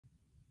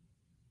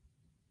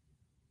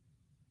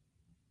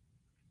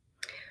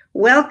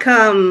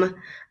Welcome.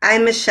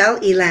 I'm Michele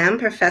Elam,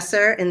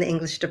 professor in the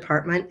English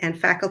department and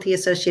faculty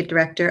associate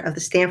director of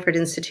the Stanford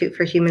Institute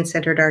for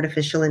Human-Centered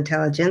Artificial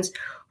Intelligence,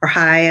 or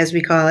HI as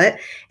we call it.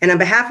 And on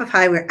behalf of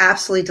HI, we're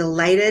absolutely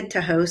delighted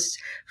to host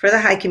for the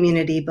HI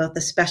community both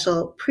a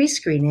special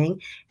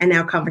pre-screening and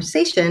now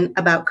conversation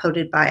about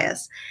coded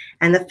bias.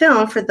 And the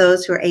film, for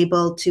those who are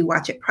able to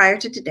watch it prior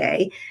to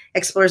today,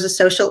 explores the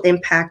social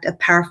impact of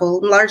powerful,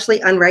 largely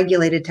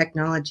unregulated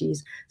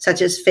technologies,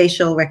 such as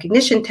facial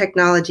recognition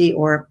technology,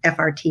 or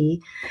FRT,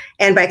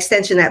 and by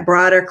extension, that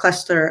broader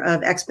cluster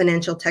of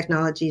exponential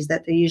technologies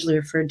that they're usually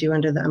referred to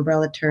under the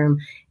umbrella term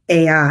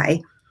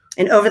AI.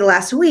 And over the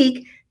last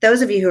week,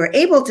 those of you who are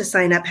able to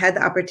sign up had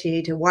the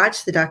opportunity to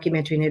watch the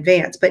documentary in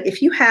advance. But if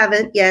you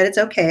haven't yet, it's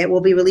okay. It will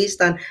be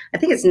released on, I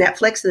think it's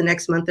Netflix in the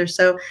next month or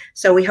so.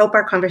 So we hope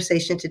our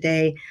conversation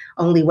today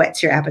only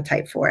whets your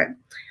appetite for it.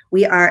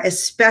 We are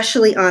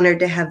especially honored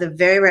to have the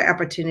very rare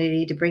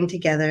opportunity to bring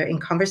together in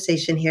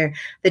conversation here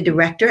the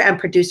director and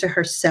producer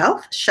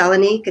herself,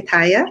 Shalini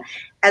Kantayya,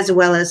 as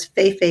well as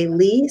Fei-Fei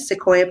Li,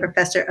 Sequoia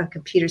Professor of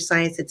Computer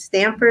Science at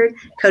Stanford,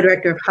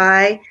 co-director of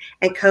HI,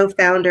 and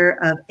co-founder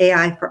of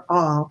AI for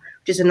All,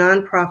 which is a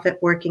nonprofit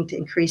working to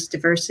increase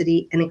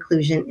diversity and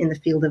inclusion in the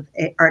field of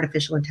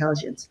artificial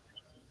intelligence.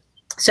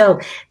 So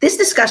this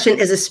discussion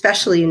is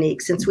especially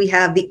unique since we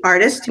have the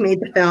artist who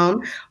made the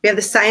film, we have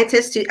the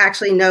scientist who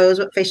actually knows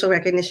what facial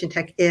recognition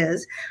tech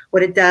is,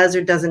 what it does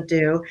or doesn't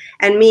do,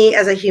 and me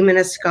as a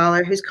humanist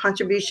scholar whose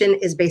contribution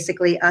is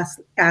basically us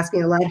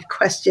asking a lot of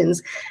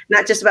questions,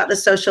 not just about the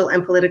social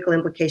and political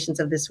implications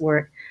of this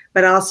work,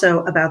 but also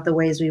about the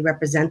ways we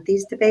represent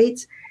these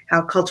debates,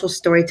 how cultural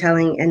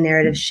storytelling and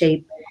narrative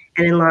shape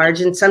and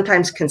enlarge and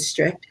sometimes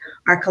constrict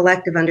our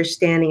collective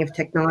understanding of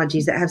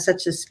technologies that have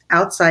such an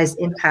outsized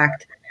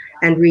impact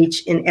and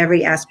reach in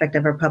every aspect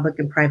of our public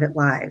and private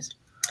lives.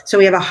 So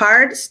we have a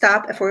hard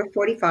stop at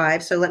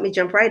 4:45, so let me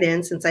jump right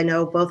in since I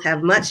know both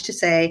have much to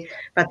say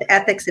about the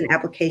ethics and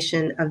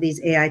application of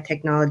these AI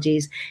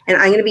technologies, and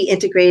I'm going to be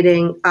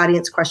integrating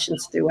audience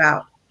questions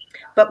throughout.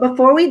 But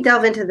before we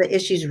delve into the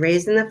issues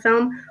raised in the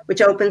film,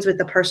 which opens with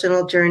the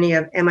personal journey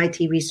of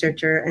MIT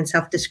researcher and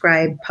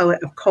self-described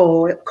poet of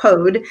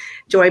code,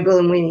 Joy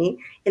Buolamwini,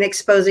 in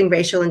exposing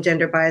racial and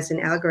gender bias in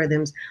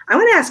algorithms, I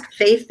want to ask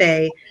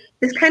Fei-Fei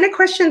this kind of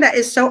question that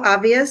is so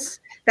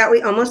obvious that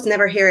we almost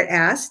never hear it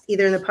asked,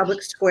 either in the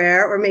public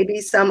square or maybe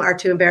some are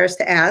too embarrassed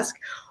to ask,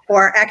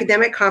 or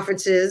academic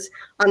conferences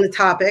on the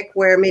topic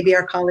where maybe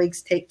our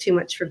colleagues take too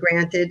much for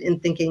granted in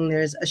thinking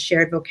there's a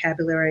shared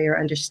vocabulary or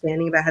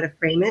understanding about how to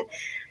frame it.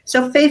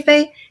 So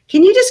Fei-Fei,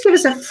 can you just give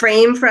us a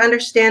frame for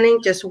understanding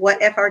just what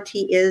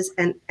FRT is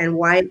and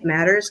why it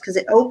matters? Because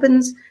it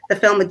opens the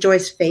film with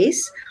Joy's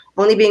face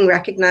only being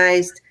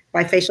recognized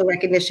by facial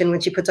recognition when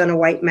she puts on a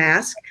white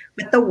mask,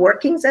 but the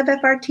workings of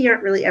FRT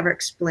aren't really ever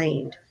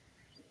explained.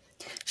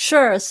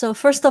 Sure. So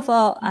first of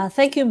all,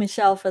 thank you,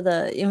 Michelle, for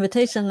the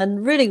invitation.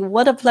 And really,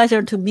 what a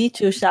pleasure to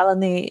meet you,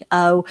 Shalini.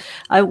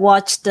 I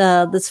watched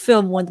this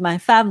film with my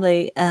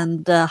family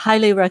and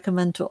highly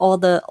recommend to all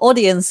the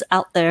audience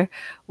out there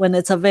when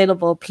it's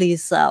available,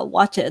 please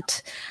watch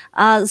it.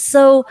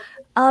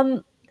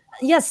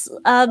 Yes,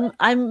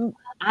 I'm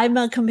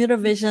a computer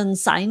vision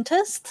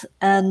scientist,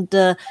 and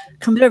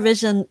computer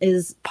vision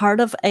is part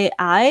of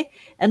AI,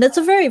 and it's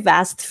a very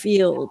vast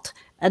field.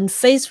 And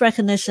face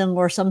recognition,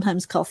 or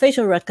sometimes called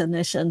facial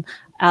recognition,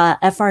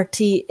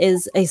 FRT,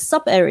 is a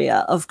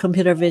sub-area of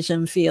computer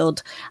vision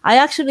field. I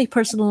actually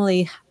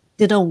personally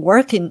didn't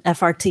work in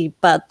FRT,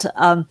 but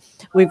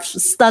we've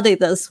studied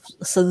this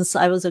since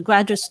I was a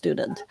graduate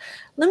student.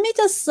 Let me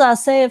just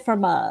say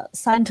from a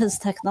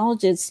scientist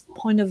technologist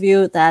point of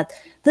view that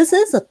this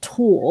is a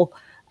tool,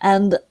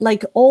 and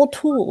like all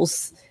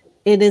tools,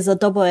 it is a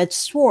double-edged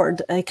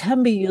sword. It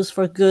can be used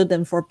for good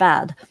and for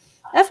bad.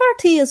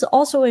 FRT is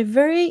also a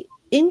very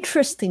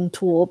interesting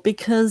tool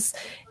because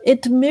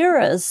it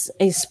mirrors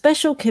a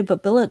special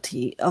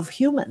capability of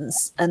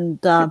humans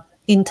and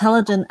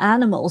intelligent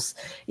animals.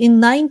 In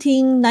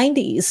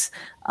 1990s,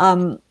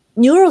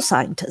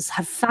 neuroscientists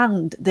have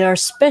found there are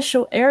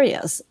special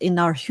areas in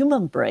our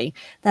human brain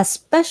that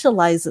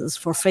specializes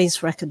for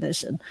face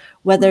recognition,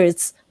 whether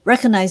it's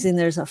recognizing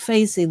there's a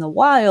face in the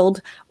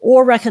wild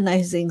or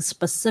recognizing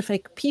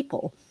specific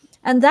people.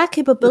 And that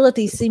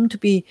capability seemed to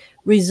be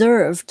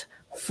reserved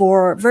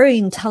for very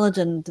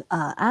intelligent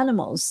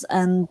animals.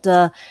 And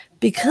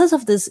because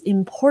of this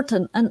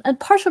important, and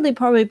partially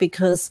probably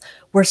because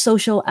we're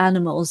social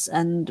animals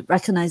and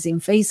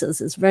recognizing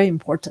faces is very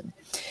important.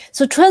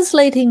 So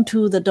translating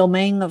to the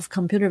domain of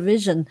computer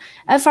vision,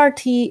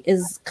 FRT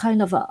is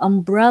kind of an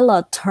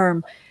umbrella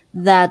term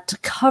that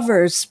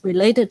covers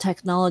related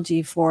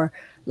technology for,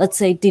 let's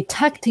say,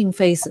 detecting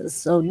faces.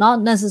 So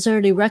not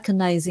necessarily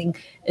recognizing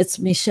it's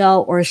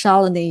Michelle or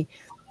Shalini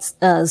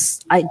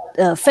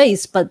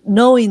face, but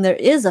knowing there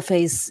is a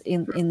face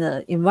in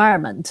the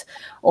environment,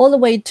 all the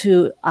way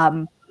to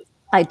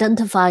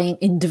identifying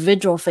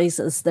individual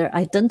faces, their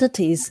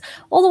identities,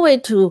 all the way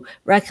to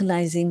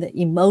recognizing the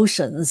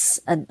emotions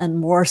and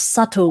more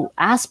subtle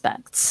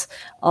aspects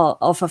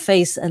of a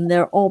face. And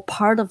they're all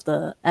part of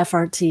the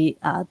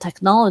FRT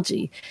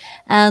technology.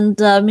 And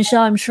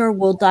Michelle, I'm sure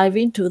we'll dive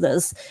into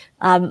this.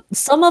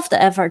 Some of the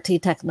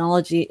FRT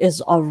technology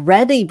is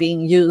already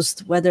being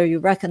used, whether you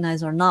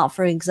recognize or not.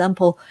 For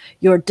example,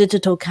 your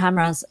digital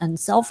cameras and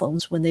cell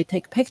phones, when they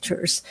take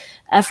pictures,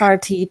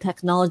 FRT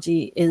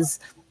technology is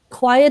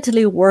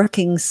quietly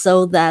working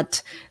so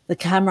that the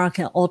camera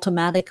can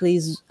automatically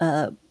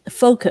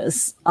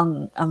focus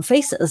on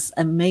faces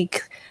and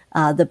make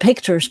the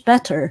pictures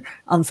better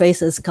on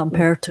faces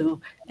compared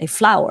to a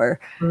flower.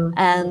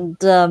 And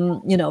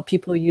you know,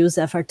 people use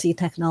FRT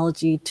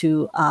technology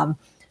to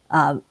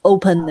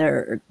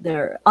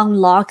open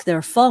unlock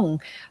their phone.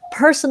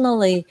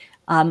 Personally,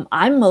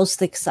 I'm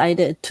most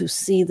excited to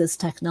see this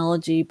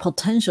technology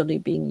potentially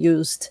being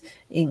used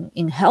in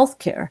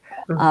healthcare.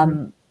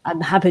 I'm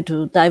happy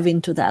to dive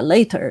into that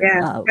later.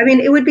 Yeah, I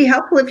mean, it would be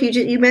helpful if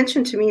you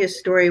mentioned to me a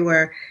story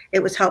where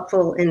it was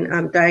helpful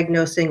in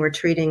diagnosing or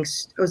treating,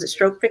 was it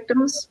stroke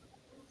victims?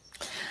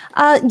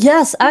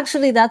 Yes,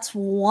 actually, that's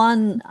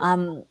one.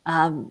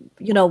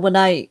 You know,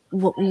 when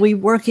we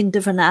work in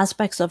different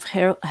aspects of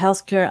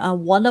healthcare,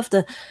 one of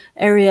the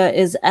area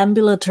is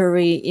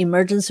ambulatory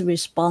emergency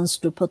response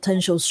to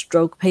potential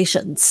stroke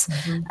patients,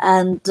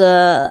 and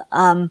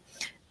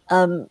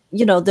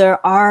you know,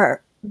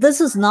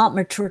 this is not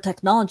mature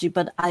technology,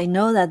 but I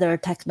know that there are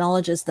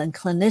technologists and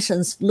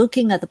clinicians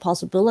looking at the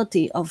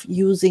possibility of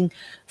using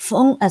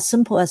as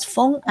simple as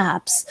phone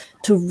apps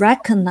to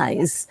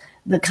recognize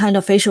the kind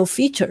of facial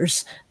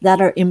features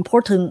that are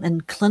important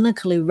and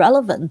clinically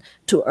relevant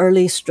to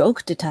early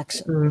stroke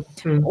detection.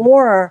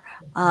 Or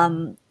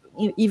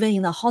even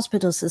in the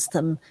hospital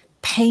system,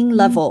 pain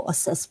level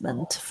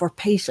assessment for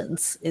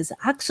patients is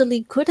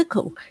actually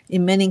critical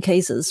in many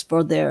cases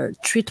for their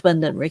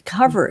treatment and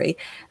recovery.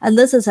 And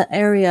this is an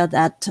area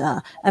that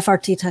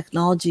FRT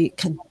technology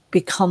can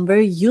become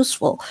very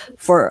useful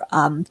for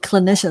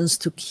clinicians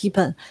to keep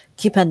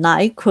an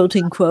eye, quote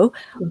unquote,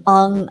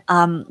 on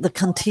the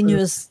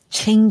continuous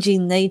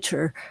changing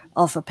nature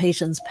of a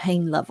patient's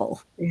pain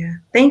level. Yeah,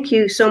 thank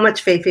you so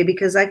much, Fei-Fei,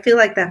 because I feel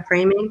like that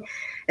framing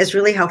is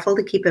really helpful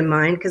to keep in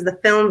mind, because the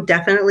film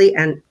definitely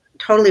and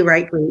totally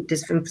rightly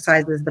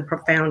disemphasizes the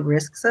profound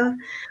risks of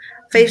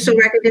facial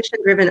recognition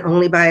driven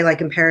only by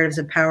like imperatives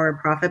of power and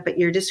profit. But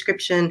your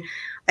description,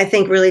 I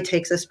think, really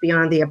takes us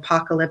beyond the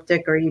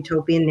apocalyptic or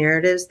utopian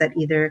narratives that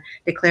either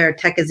declare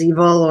tech as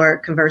evil or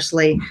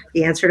conversely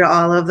the answer to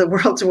all of the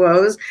world's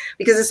woes.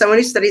 Because as someone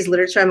who studies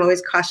literature, I'm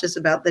always cautious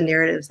about the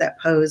narratives that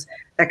pose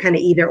that kind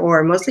of either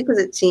or, mostly because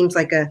it seems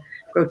like a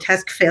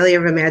grotesque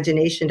failure of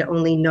imagination to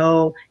only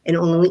know and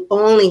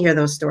only hear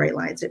those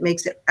storylines. It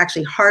makes it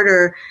actually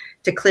harder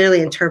to clearly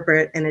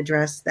interpret and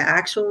address the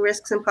actual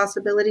risks and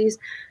possibilities.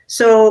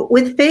 So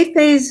with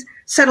Fei-Fei's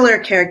subtler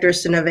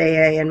characteristic of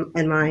AA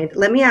in mind,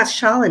 let me ask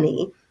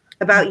Shalini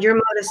about your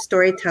mode of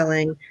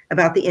storytelling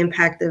about the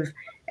impact of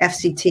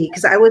FCT,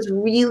 because I was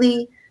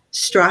really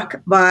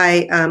struck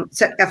by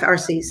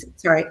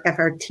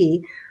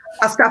FRT.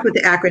 I'll stop with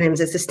the acronyms.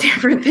 It's a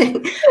Stanford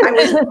thing. I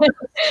was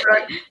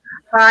struck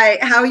by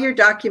how your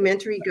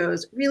documentary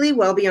goes really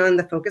well beyond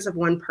the focus of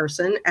one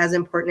person, as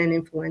important and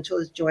influential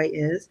as Joy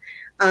is.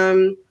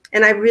 And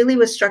I really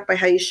was struck by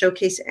how you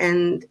showcase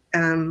and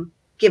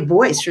give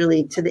voice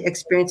really to the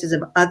experiences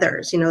of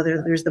others. You know,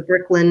 there's the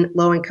Brooklyn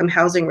low-income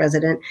housing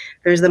resident,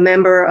 there's the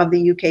member of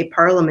the UK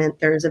Parliament,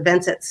 there's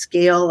events at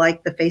scale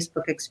like the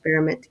Facebook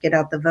experiment to get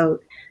out the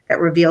vote that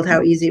revealed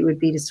how easy it would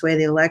be to sway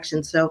the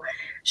election. So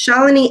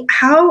Shalini,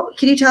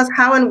 can you tell us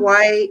how and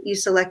why you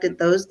selected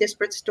those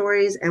disparate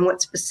stories and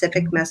what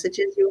specific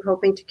messages you were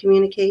hoping to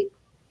communicate?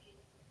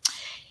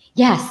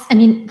 Yes, I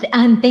mean,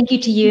 thank you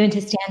to you and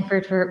to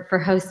Stanford for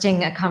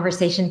hosting a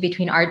conversation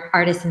between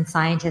artists and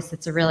scientists.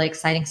 It's a really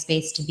exciting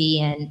space to be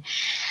in.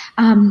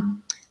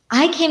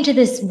 I came to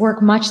this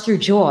work much through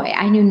Joy.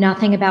 I knew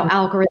nothing about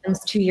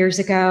algorithms 2 years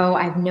ago.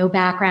 I have no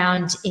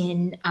background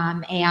in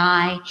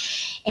AI,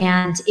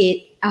 and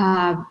it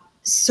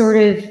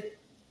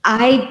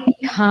I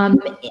become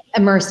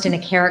immersed in a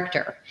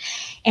character.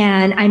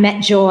 And I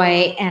met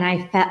Joy, and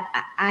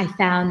I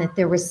found that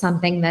there was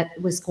something that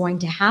was going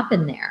to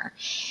happen there.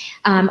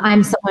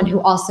 I'm someone who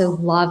also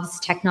loves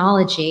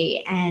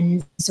technology,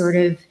 and sort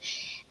of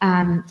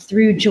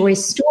through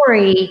Joy's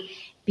story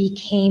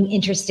became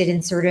interested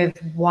in sort of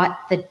what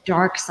the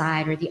dark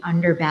side or the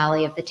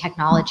underbelly of the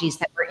technologies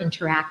that we're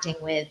interacting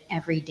with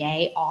every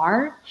day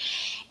are.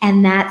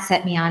 And that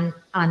set me on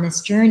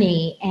this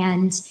journey.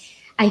 And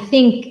I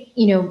think,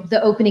 you know,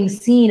 the opening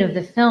scene of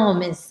the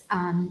film is,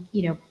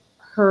 you know,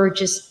 her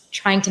just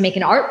trying to make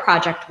an art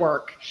project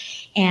work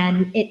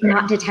and it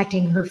not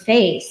detecting her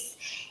face.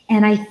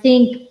 And I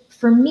think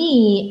for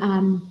me,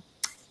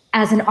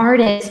 as an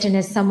artist and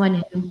as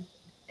someone who,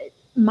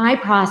 my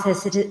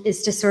process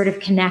is to sort of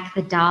connect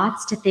the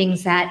dots to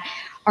things that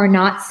are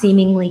not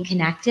seemingly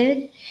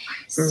connected.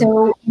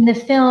 So in the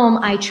film,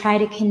 I try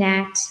to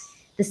connect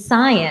the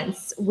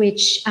science,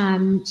 which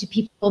to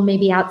people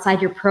maybe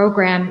outside your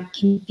program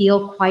can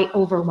feel quite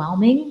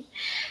overwhelming.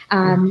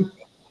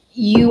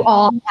 You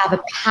all have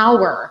a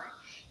power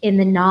in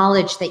the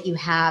knowledge that you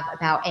have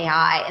about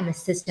AI and the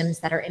systems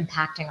that are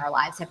impacting our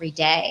lives every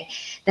day,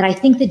 that I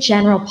think the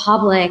general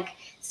public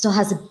still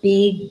has a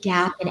big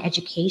gap in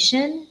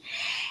education.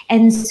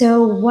 And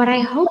so what I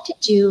hope to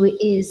do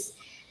is,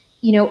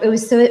 you know, it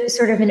was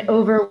sort of an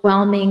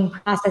overwhelming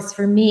process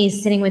for me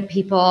sitting with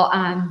people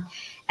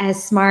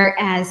as smart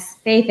as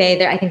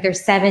Fei-Fei. I think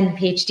there's 7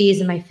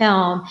 PhDs in my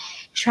film,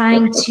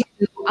 trying to—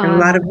 a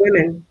lot of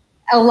women.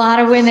 A lot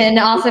of women,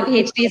 also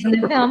PhDs in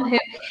the film,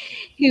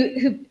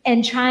 who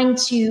and trying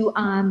to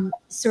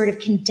sort of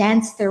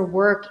condense their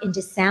work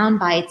into sound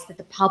bites that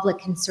the public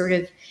can sort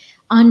of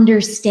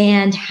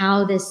understand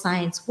how this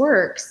science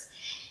works,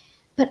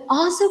 but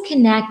also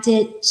connect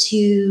it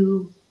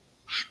to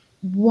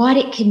what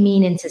it can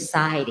mean in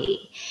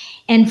society.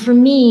 And for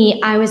me,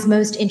 I was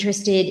most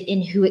interested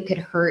in who it could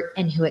hurt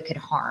and who it could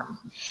harm,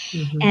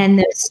 and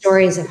those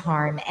stories of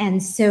harm.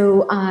 And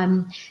so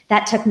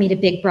that took me to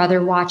Big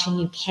Brother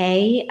watching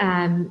UK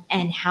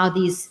and how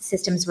these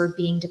systems were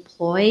being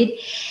deployed.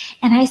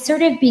 And I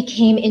sort of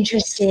became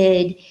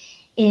interested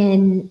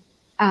in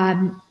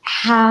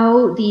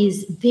how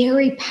these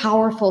very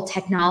powerful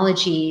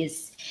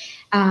technologies,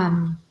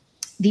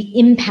 the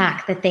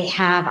impact that they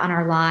have on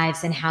our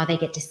lives and how they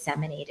get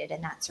disseminated,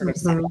 and that sort of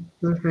stuff.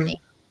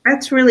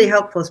 That's really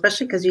helpful,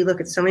 especially because you look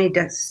at so many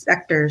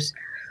sectors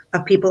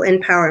of people in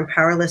power and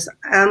powerless.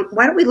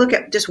 Why don't we look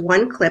at just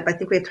one clip? I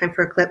think we have time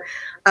for a clip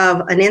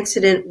of an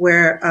incident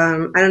where, I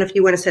don't know if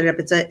you want to set it up.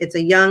 It's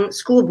a young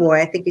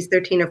schoolboy, I think he's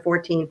 13 or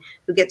 14,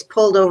 who gets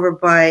pulled over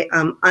by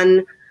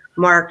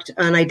unmarked,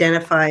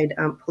 unidentified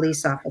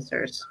police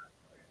officers.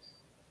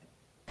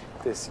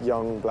 This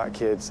young black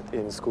kid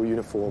in school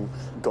uniform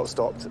got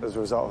stopped as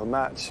a result of a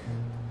match.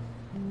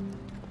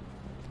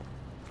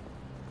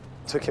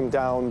 Took him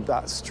down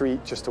that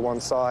street just to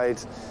one side,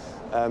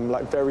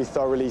 like very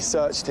thoroughly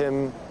searched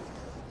him.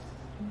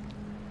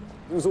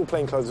 It was all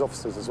plainclothes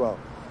officers as well.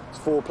 It was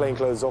 4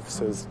 plainclothes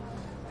officers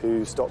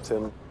who stopped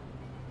him.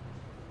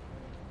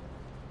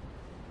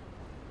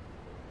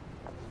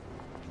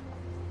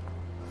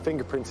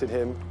 Fingerprinted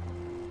him.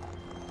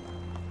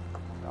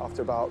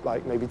 After about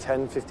like maybe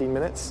 10, 15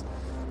 minutes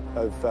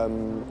of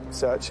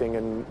searching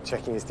and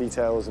checking his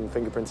details and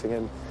fingerprinting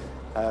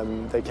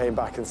him, they came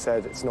back and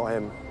said, it's not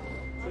him.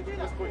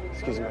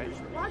 Excuse me.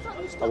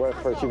 I work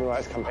for a human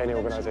rights campaigning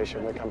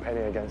organisation. We're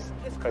campaigning against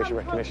facial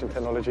recognition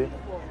technology.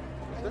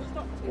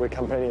 We're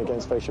campaigning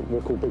against facial,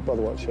 we're called Big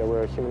Brother Watch. Yeah,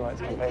 we're a human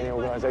rights campaigning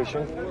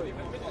organisation.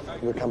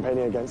 We're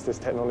campaigning against this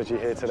technology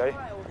here today.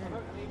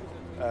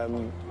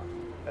 And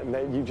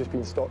you've just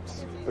been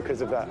stopped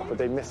because of that, but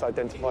they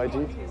misidentified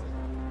you.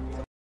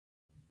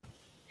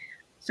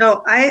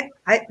 So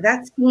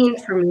that scene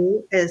for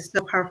me is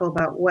so powerful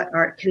about what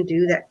art can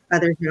do that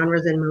other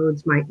genres and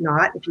modes might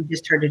not, if you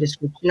just heard a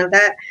description of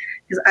that.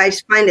 Because I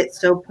just find it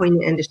so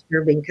poignant and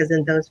disturbing, because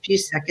in those few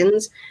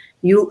seconds,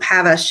 you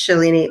have a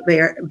Shalini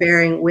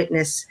bearing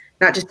witness,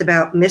 not just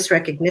about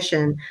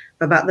misrecognition,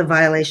 but about the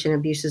violation,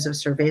 abuses of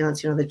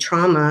surveillance, you know, the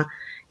trauma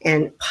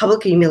and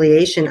public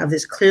humiliation of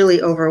this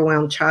clearly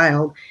overwhelmed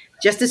child,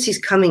 just as he's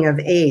coming of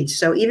age.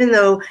 So even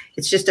though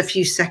it's just a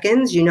few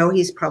seconds, you know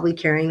he's probably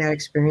carrying that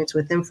experience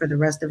with him for the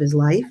rest of his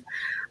life.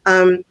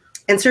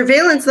 And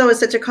surveillance, though, is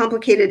such a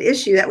complicated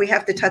issue that we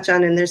have to touch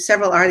on, and there's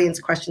several audience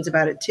questions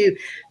about it too,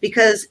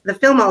 because the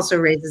film also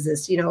raises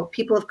this. You know,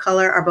 people of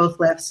color are both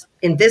left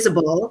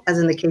invisible, as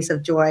in the case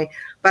of Joy,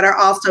 but are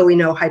also, we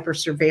know,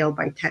 hyper-surveilled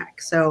by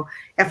tech. So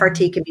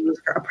FRT can be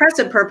used for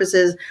oppressive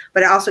purposes,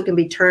 but it also can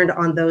be turned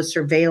on those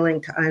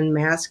surveilling to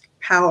unmask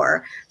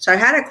power. So I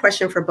had a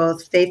question for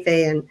both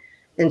Fei-Fei and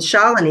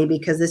Shalini,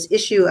 because this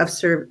issue of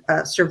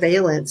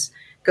surveillance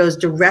goes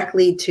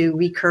directly to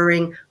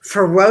recurring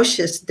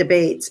ferocious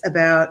debates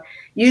about,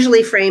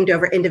 usually framed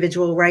over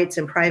individual rights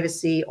and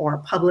privacy, or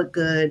public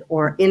good,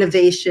 or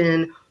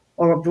innovation,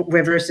 or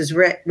versus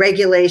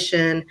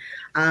regulation.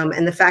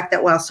 And the fact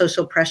that while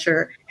social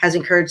pressure has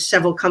encouraged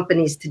several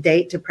companies to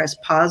date to press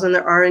pause on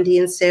their R&D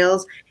and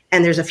sales,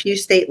 and there's a few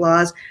state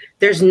laws,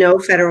 there's no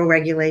federal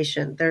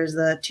regulation. There's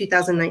the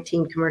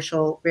 2019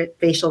 Commercial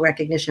Facial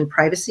Recognition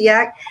Privacy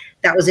Act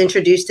that was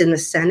introduced in the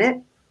Senate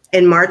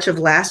in March of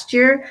last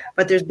year,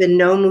 but there's been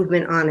no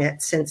movement on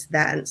it since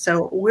then.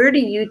 So where do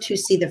you two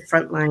see the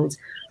front lines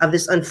of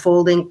this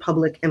unfolding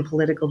public and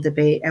political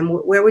debate, and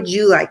where would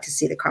you like to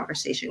see the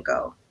conversation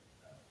go?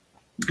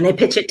 And I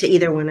pitch it to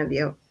either one of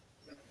you.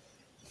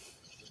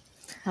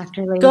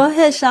 Dr. Li. Go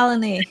ahead,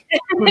 Shalini.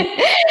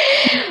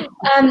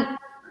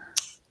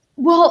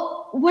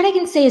 Well, what I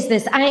can say is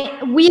this.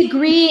 We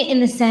agree in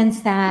the sense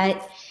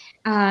that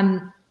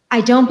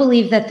I don't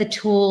believe that the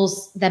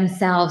tools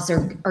themselves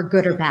are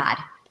good or bad.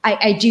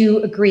 I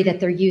do agree that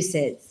they're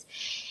uses.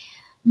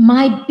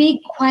 My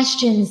big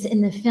questions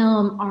in the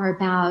film are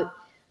about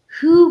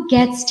who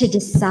gets to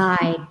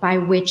decide by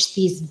which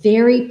these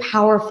very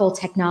powerful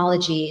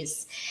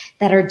technologies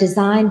that are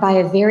designed by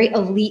a very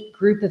elite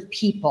group of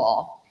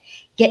people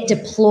get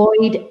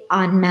deployed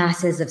on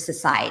masses of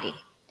society.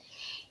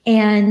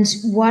 And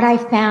what I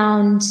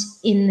found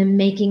in the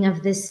making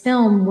of this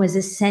film was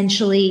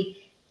essentially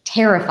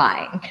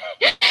terrifying,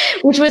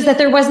 which was that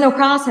there was no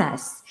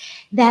process,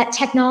 that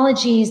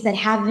technologies that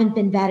haven't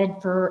been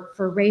vetted for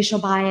racial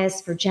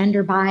bias, for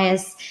gender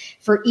bias,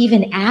 for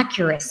even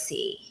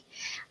accuracy,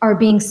 are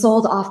being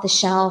sold off the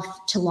shelf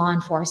to law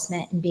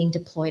enforcement and being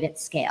deployed at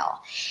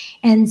scale.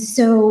 And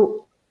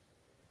so,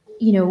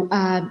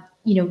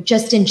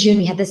 just in June,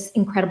 we had this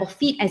incredible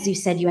feat. As you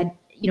said, you had,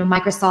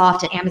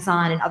 Microsoft and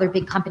Amazon and other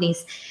big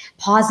companies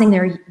pausing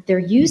their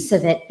use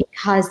of it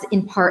because,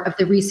 in part, of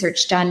the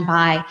research done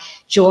by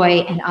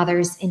Joy and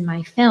others in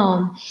my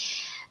film.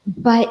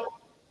 But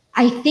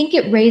I think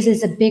it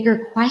raises a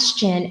bigger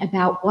question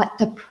about what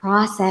the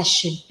process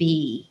should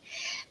be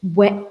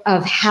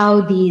of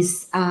how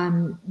these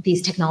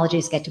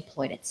technologies get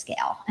deployed at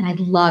scale. And I'd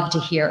love to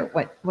hear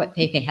what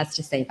Fei-Fei has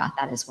to say about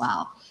that as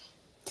well.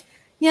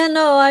 Yeah,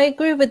 no, I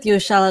agree with you,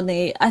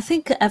 Shalini. I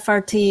think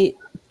FRT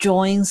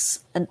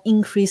joins an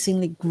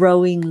increasingly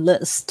growing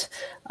list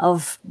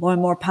of more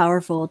and more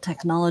powerful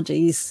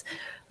technologies,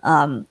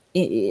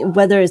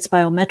 whether it's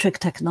biometric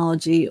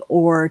technology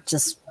or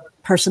just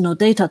personal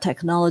data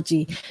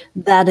technology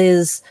that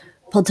is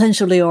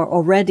potentially or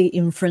already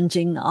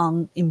infringing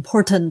on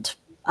important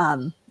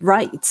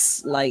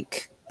rights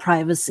like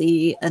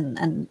privacy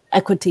and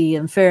equity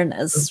and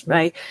fairness,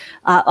 right?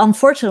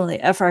 Unfortunately,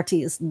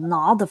 FRT is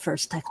not the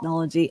first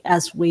technology,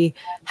 as we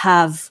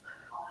have,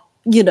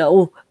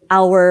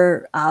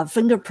 our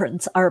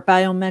fingerprints, our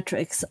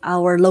biometrics,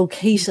 our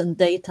location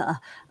data,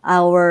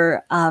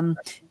 our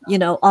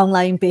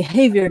online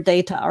behavior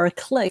data, our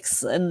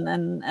clicks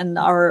and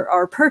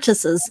our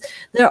purchases.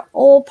 They're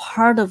all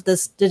part of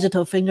this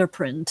digital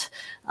fingerprint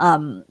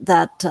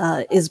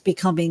that is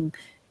becoming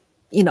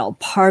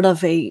part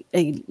of a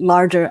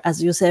larger,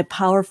 as you said,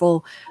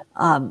 powerful,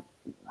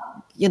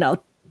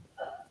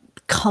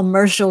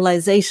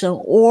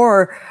 commercialization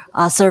or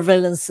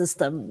surveillance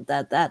system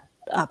that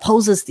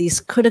poses these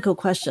critical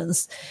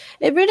questions.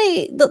 It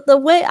really, the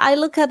way I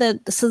look at it,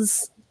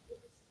 since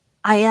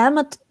I am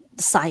a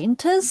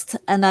scientist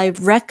and I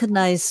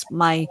recognize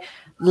my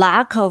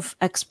lack of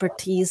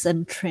expertise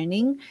and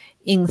training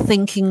in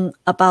thinking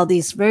about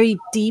these very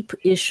deep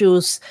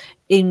issues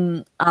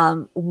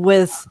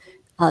with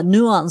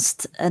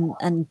nuanced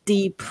and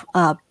deep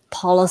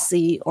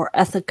policy or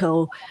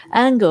ethical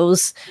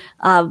angles.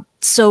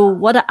 So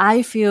what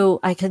I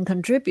feel I can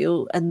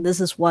contribute, and this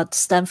is what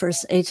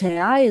Stanford's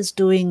HAI is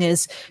doing,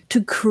 is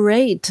to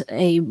create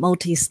a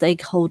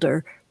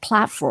multi-stakeholder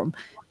platform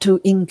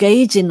to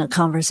engage in a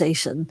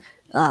conversation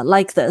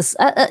like this.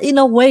 In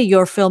a way,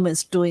 your film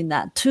is doing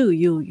that too.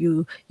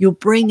 You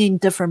bring in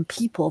different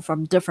people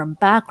from different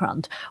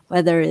backgrounds,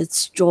 whether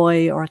it's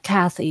Joy or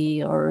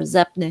Kathy or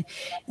Zepne.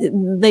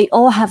 They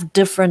all have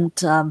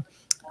different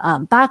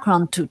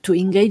background to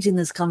engage in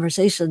this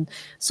conversation.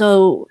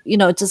 So,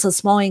 just a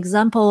small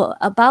example,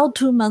 about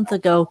 2 months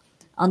ago,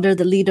 under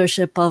the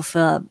leadership of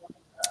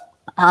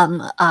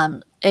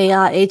HAI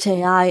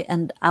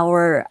and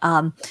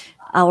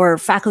our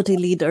faculty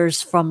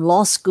leaders from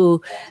law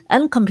school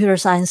and computer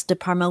science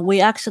department, we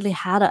actually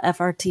had a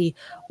FRT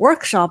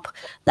workshop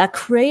that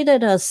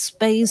created a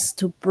space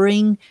to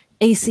bring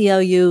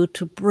ACLU,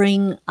 to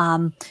bring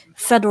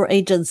federal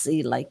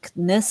agency like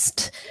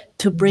NIST,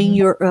 to bring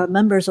your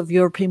members of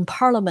European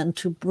Parliament,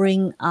 to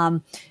bring,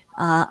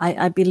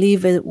 I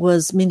believe it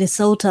was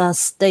Minnesota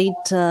state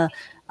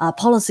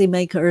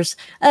policymakers,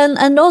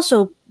 and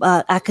also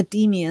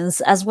academians,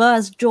 as well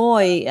as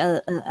Joy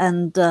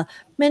and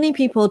many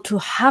people, to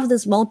have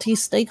this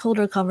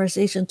multi-stakeholder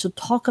conversation to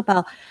talk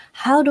about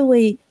how do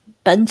we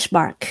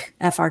benchmark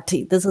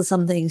FRT. This is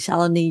something,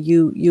 Shalini,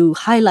 you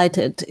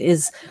highlighted,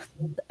 is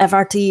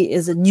FRT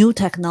is a new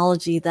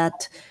technology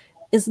that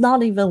is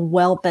not even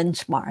well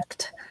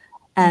benchmarked.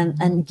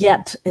 And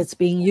yet it's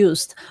being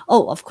used.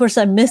 Oh, of course,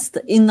 I missed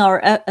in our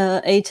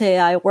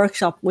HAI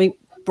workshop, we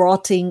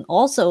brought in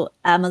also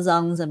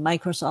Amazon's and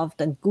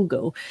Microsoft and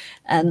Google.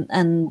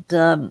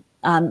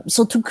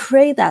 So to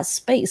create that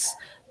space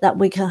that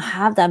we can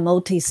have that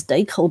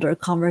multi-stakeholder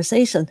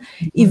conversation,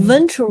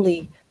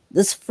 eventually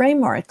this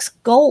framework's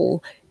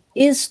goal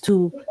is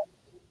to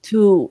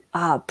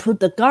put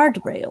the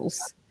guardrails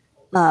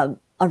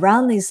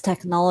around this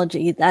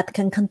technology that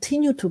can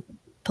continue to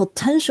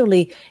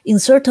potentially, in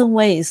certain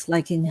ways,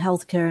 like in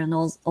healthcare and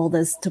all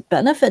this, to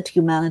benefit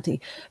humanity,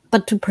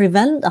 but to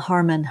prevent the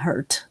harm and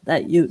hurt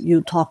that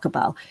you talk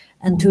about,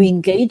 and to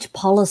engage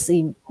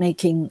policy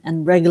making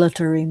and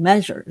regulatory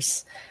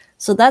measures.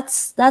 So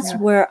that's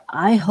where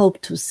I hope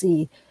to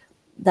see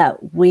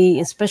that we,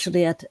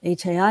 especially at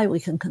HAI, we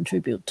can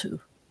contribute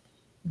to.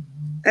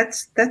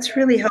 That's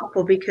really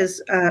helpful, because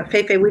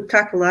Fei-Fei, we've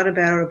talked a lot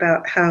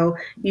about how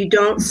you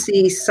don't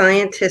see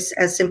scientists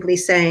as simply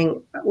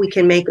saying we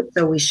can make it,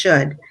 so we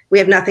should. We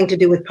have nothing to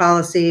do with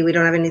policy. We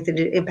don't have anything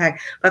to do with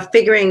impact. But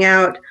figuring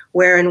out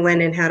where and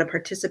when and how to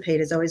participate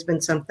has always been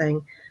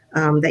something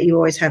that you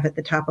always have at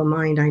the top of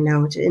mind, I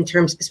know, in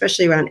terms,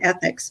 especially around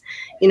ethics.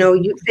 You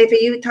know, Fei-Fei,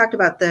 you talked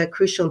about the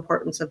crucial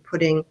importance of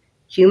putting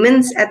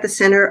humans at the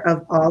center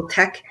of all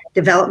tech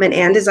development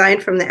and design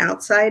from the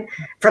outset,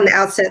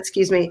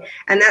 excuse me.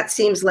 And that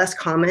seems less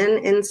common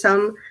in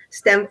some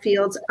STEM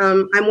fields.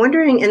 I'm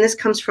wondering, and this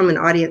comes from an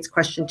audience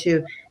question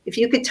too, if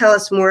you could tell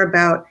us more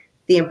about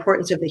the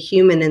importance of the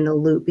human in the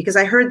loop, because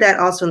I heard that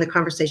also in the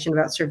conversation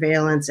about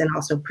surveillance and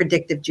also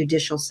predictive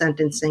judicial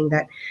sentencing,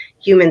 that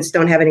humans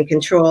don't have any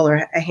control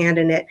or a hand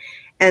in it.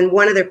 And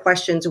one of their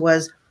questions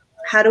was,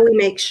 how do we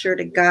make sure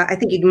to guide, I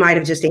think you might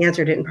have just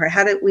answered it in part,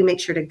 how do we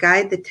make sure to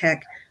guide the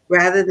tech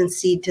rather than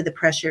cede to the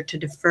pressure to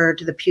defer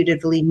to the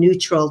putatively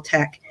neutral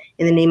tech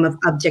in the name of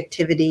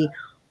objectivity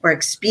or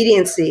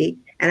expediency?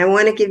 And I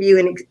want to give you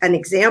an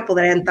example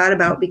that I hadn't thought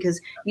about, because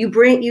you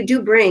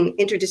do bring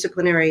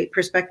interdisciplinary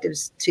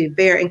perspectives to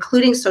bear,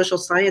 including social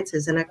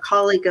sciences. And a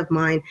colleague of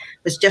mine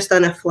was just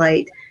on a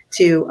flight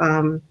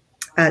to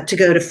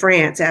go to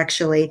France,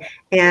 actually,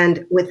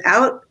 and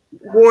without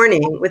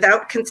warning,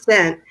 without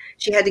consent,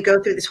 she had to go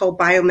through this whole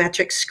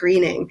biometric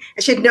screening,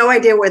 and she had no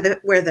idea where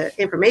the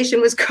information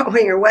was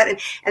going or what.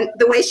 And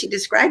the way she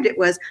described it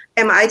was,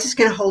 am I just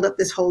going to hold up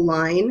this whole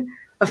line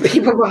of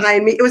people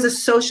behind me? It was a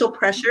social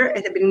pressure.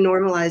 It had been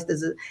normalized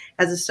as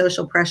a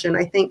social pressure. And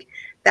I think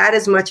that,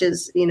 as much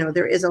as, you know,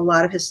 there is a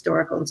lot of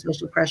historical and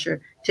social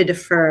pressure to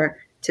defer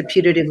to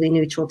putatively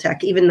neutral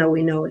tech, even though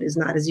we know it is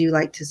not, as you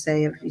like to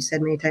say, you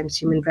said many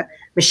times,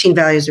 machine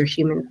values or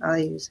human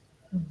values.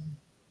 Mm-hmm.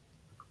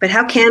 But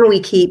how can we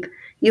keep,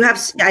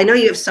 I know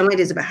you have some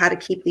ideas about how to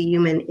keep the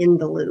human in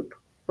the loop.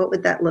 What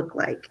would that look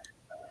like?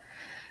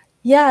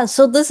 Yeah,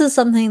 so this is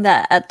something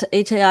that at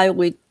HAI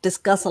we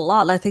discuss a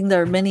lot. I think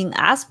there are many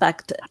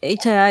aspects.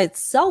 HAI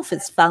itself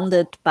is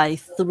founded by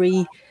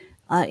three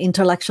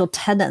intellectual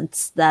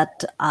tenets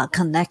that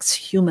connects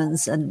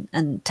humans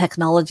and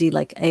technology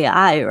like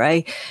AI,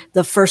 right?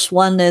 The first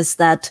one is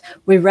that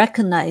we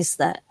recognize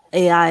that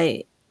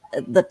AI,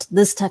 that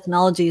this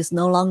technology is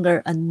no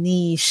longer a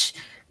niche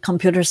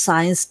computer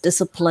science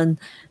discipline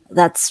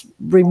that's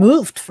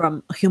removed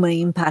from human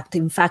impact.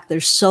 In fact,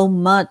 there's so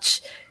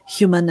much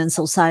human and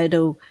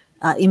societal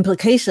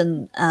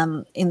implication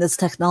in this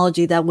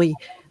technology that we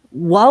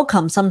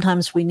welcome.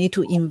 Sometimes we need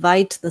to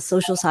invite the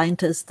social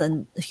scientists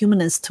and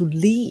humanists to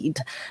lead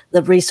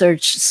the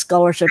research,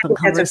 scholarship, and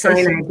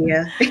conversation.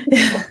 That's a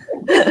fine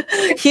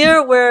idea.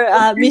 Here,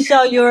 where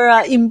Michele, you're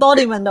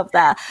embodiment of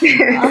that,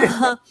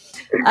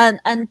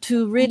 and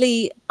to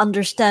really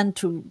understand,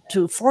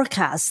 to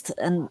forecast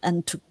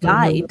and to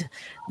guide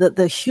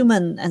the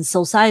human and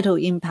societal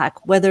impact,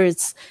 whether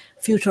it's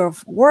future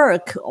of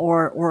work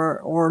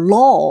or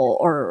law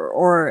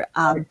or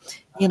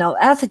you know,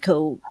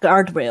 ethical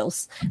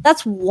guardrails.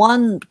 That's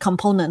one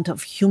component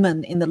of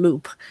human in the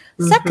loop.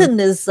 Second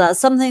is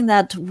something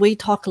that we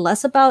talk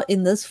less about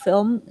in this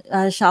film,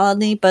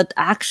 Shalini, but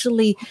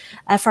actually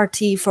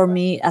FRT for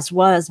me, as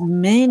well as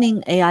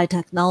many AI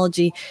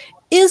technology,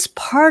 is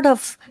part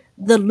of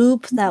the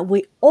loop that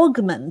we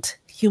augment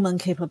human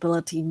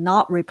capability,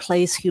 not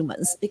replace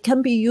humans. It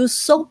can be used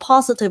so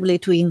positively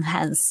to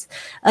enhance.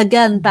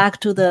 Again,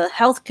 back to the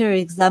healthcare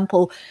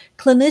example,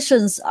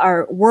 clinicians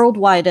are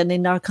worldwide and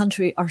in our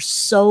country are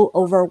so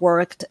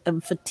overworked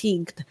and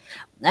fatigued.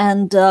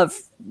 And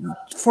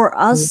for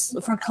us,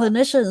 for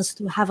clinicians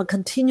to have a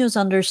continuous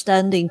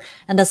understanding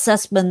and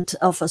assessment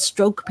of a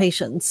stroke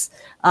patient's,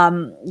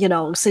 you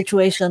know,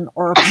 situation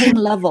or pain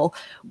level,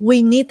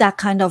 we need that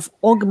kind of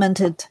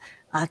augmented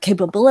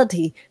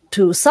capability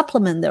to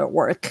supplement their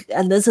work.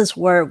 And this is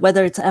where,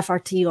 whether it's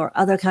FRT or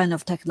other kind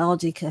of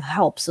technology, can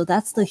help. So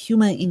that's the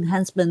human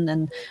enhancement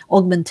and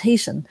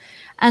augmentation.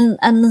 And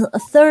a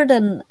third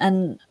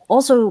and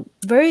also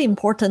very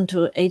important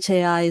to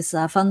HAI's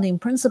funding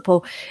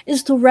principle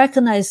is to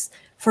recognize,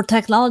 for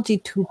technology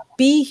to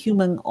be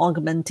human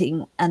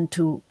augmenting and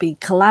to be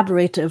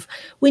collaborative,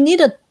 we need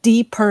a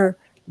deeper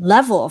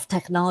level of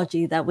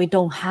technology that we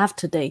don't have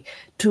today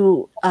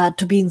to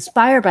be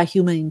inspired by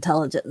human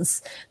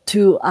intelligence,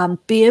 to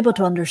be able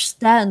to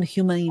understand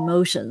human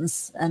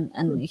emotions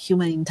and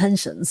human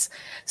intentions.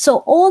 So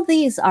all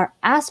these are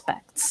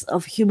aspects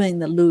of human in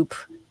the loop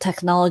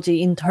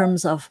technology in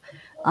terms of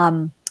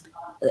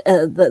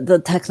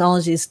the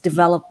technology's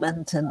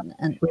development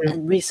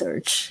and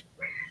research.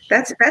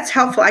 That's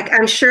helpful.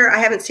 I'm sure, I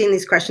haven't seen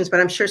these questions, but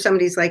I'm sure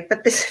somebody's like,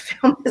 but this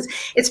film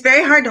it's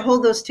very hard to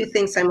hold those two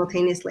things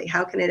simultaneously.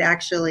 How can it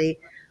actually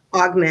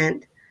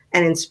augment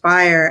and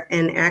inspire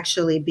and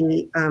actually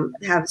be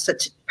have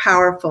such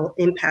powerful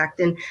impact?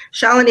 And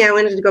Shalini, I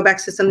wanted to go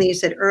back to something you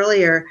said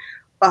earlier,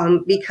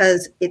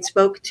 because it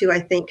spoke to, I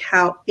think,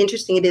 how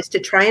interesting it is to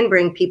try and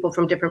bring people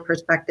from different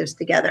perspectives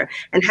together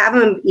and have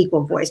them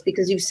equal voice.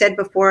 Because you've said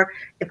before,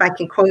 if I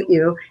can quote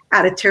you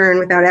out of turn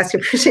without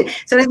asking permission,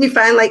 sometimes you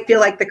feel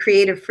like the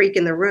creative freak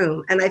in the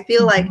room. And I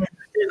feel like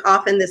there's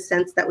often this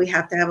sense that we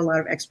have to have a lot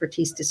of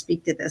expertise to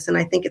speak to this. And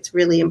I think it's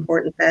really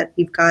important that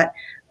you've got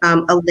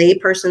a lay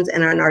person's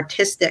and an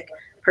artistic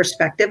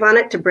perspective on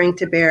it to bring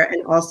to bear,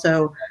 and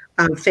also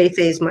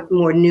Fei-Fei's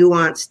more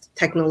nuanced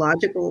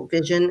technological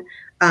vision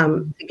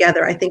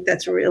together. I think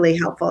that's really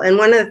helpful. And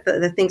one of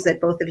the things that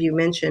both of you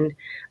mentioned,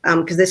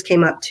 because this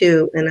came up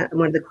too, and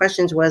one of the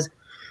questions was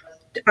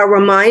a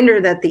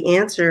reminder that the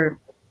answer,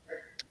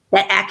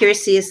 that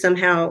accuracy is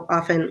somehow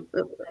often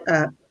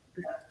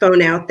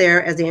thrown out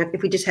there as the answer.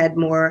 If we just had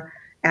more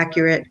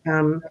accurate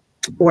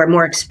or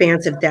more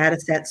expansive data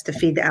sets to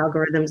feed the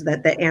algorithms,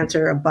 that the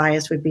answer of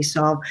bias would be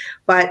solved.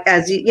 But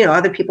as you know,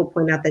 other people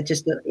point out that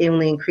just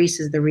only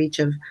increases the reach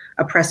of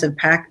oppressive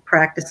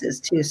practices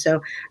too.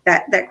 So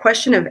that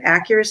question of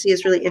accuracy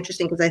is really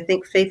interesting, because I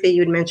think, Fei-Fei,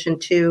 you had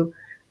mentioned too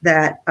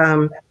that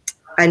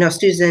I know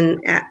Susan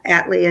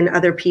Atley and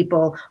other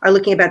people are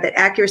looking about that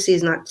accuracy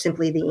is not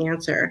simply the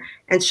answer.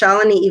 And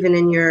Shalini, even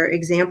in your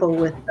example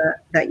with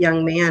that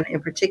young man in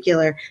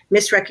particular,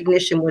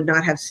 misrecognition would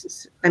not have,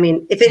 I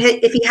mean, if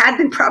he had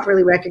been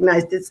properly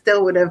recognized, it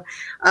still would have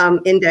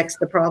indexed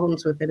the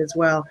problems with it as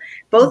well.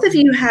 Both of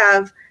you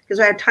have, because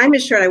our time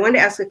is short, I wanted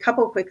to ask a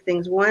couple of quick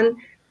things. One,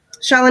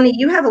 Shalini,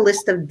 you have a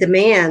list of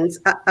demands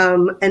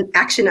and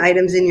action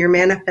items in your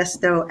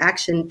manifesto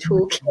action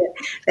toolkit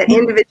that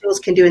individuals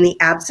can do in the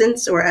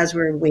absence or as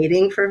we're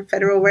waiting for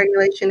federal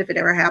regulation, if it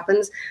ever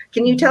happens.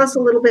 Can you tell us a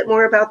little bit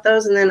more about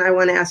those? And then I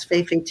want to ask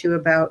Fei-Fei too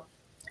about,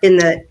 in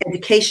the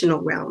educational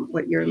realm,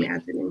 what you're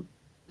imagining.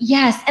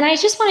 Yes, and I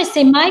just want to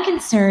say my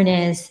concern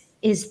is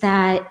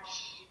that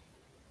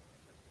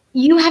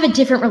you have a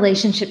different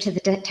relationship to the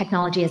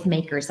technology as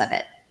makers of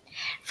it.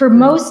 For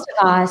most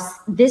of us,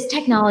 this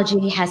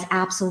technology has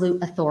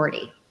absolute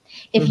authority.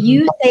 If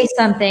you say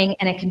something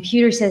and a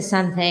computer says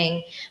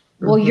something,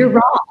 well, you're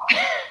wrong.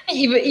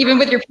 even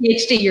with your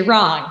PhD, you're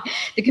wrong.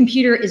 The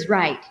computer is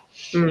right.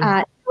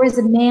 There was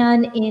a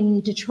man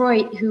in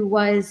Detroit who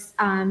was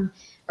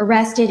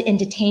arrested and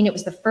detained. It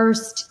was the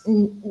first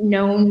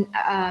known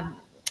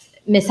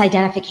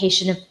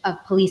misidentification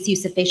of police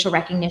use of facial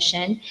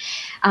recognition,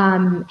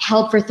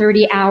 held for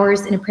 30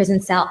 hours in a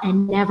prison cell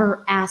and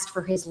never asked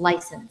for his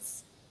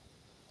license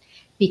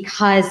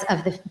because of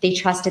they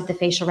trusted the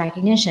facial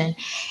recognition.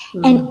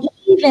 And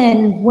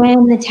even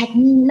when the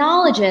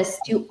technologists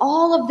do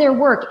all of their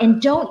work and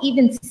don't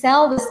even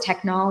sell this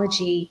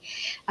technology,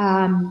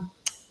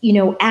 you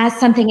know, as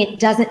something it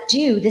doesn't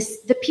do,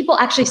 the people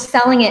actually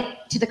selling it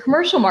to the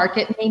commercial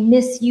market may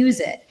misuse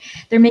it.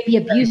 There may be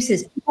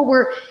abuses. People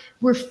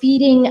were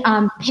feeding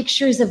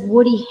pictures of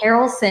Woody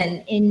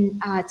Harrelson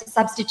to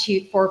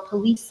substitute for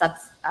police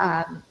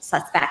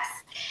suspects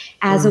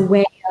as a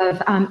way of,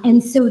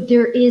 and so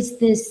there is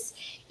this,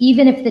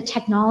 even if the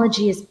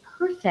technology is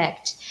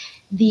perfect,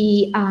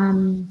 the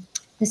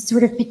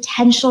sort of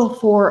potential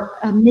for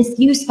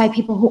misuse by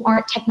people who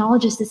aren't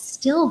technologists is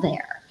still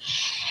there.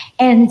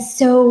 And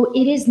so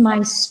it is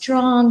my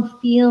strong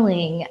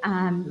feeling,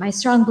 my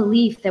strong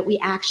belief that we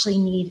actually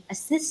need a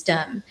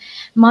system,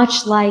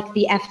 much like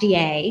the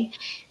FDA,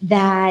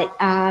 that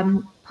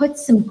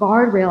puts some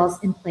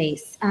guardrails in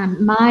place.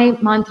 My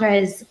mantra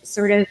is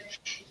sort of,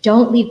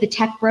 don't leave the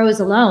tech bros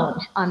alone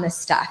on this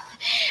stuff,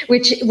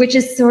 which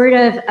is sort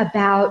of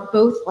about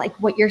both, like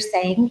what you're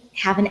saying,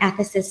 have an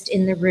ethicist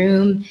in the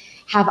room,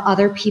 have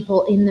other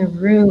people in the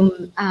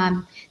room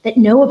that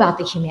know about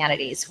the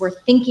humanities. We're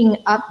thinking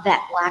up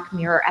that Black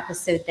Mirror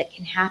episode that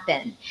can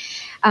happen.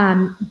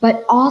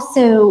 But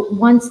also,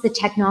 once the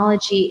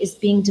technology is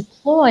being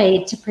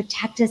deployed to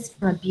protect us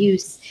from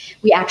abuse,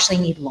 we actually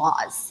need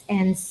laws.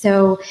 And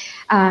so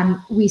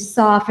we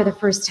saw for the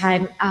first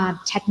time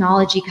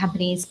technology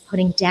companies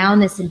putting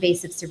down this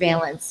invasive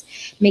surveillance,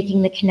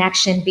 making the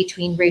connection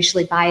between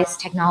racially biased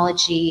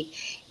technology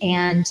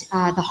and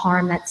the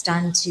harm that's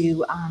done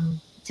to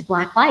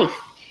Black life,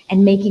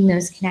 and making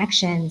those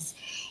connections.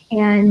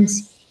 And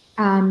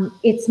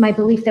it's my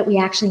belief that we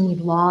actually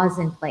need laws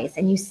in place.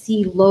 And you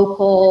see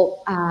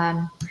local,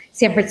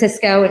 San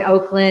Francisco and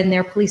Oakland,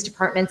 their police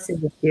departments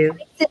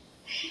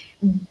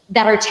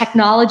that are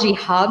technology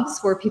hubs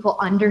where people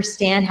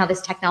understand how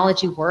this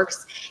technology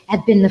works,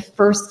 have been the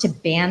first to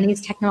ban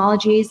these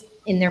technologies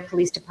in their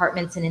police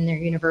departments and in their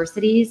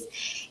universities.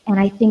 And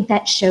I think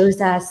that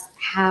shows us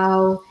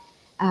how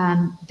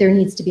there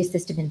needs to be a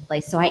system in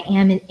place. So I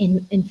am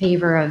in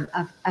favor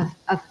of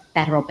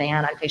federal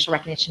ban on facial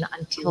recognition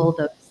until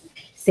those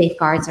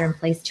safeguards are in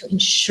place to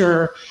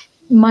ensure,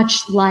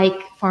 much like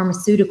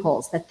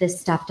pharmaceuticals, that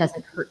this stuff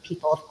doesn't hurt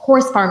people. Of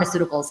course,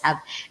 pharmaceuticals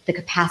have the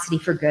capacity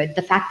for good.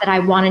 The fact that I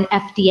want an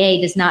FDA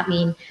does not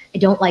mean I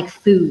don't like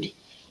food.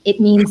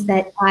 It means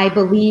that I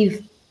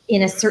believe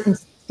in a certain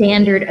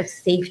standard of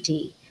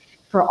safety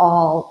for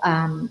all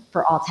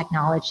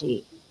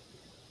technology.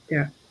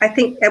 Yeah, I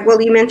think,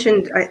 well, you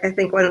mentioned, I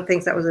think one of the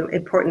things that was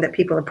important that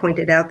people have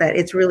pointed out, that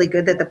it's really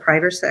good that the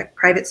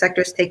private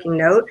sector is taking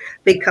note,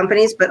 big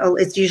companies, but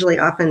it's usually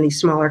often these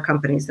smaller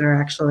companies that are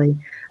actually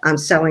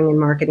selling and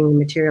marketing the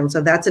material. And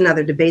so that's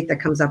another debate that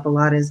comes up a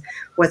lot, is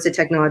what's the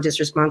technologist's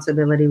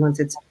responsibility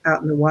once it's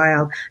out in the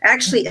wild? I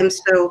actually am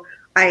so,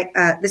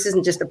 this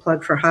isn't just a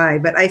plug for HI,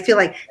 but I feel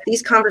like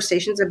these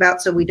conversations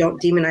about, so we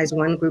don't demonize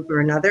one group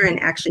or another and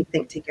actually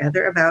think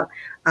together about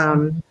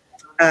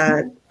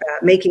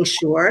making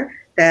sure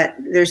that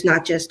there's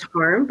not just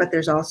harm, but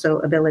there's also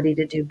ability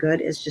to do good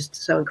is just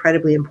so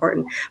incredibly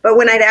important. But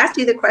when I'd asked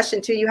you the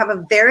question too, you have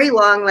a very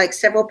long, like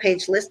several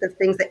page list of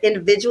things that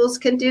individuals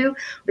can do,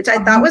 which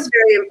I thought was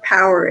very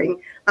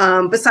empowering.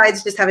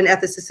 Besides just having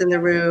ethicists in the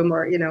room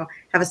or,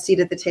 have a seat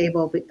at the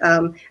table. But,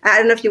 I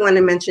don't know if you want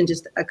to mention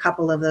just a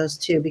couple of those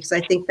too, because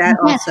I think that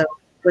also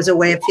was a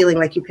way of feeling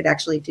like you could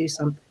actually do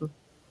something.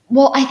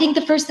 Well, I think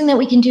the first thing that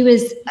we can do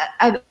is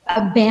a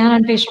ban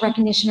on facial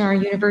recognition in our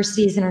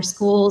universities and our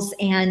schools,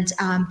 and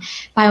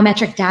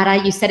biometric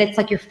data. You said it's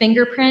like your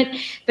fingerprint,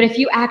 but if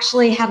you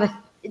actually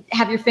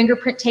have your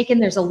fingerprint taken,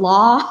 there's a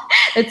law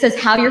that says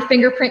how your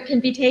fingerprint can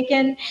be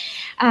taken.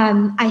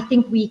 I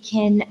think we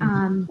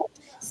can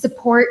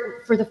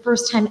support, for the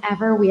first time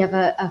ever, we have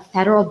a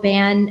federal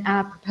ban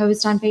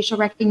proposed on facial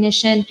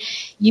recognition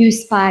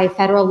use by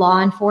federal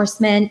law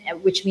enforcement,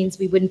 which means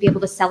we wouldn't be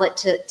able to sell it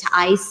to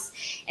ICE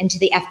and to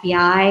the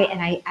FBI.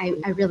 And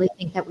I really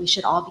think that we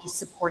should all be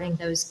supporting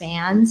those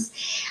bans.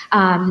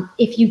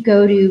 If you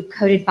go to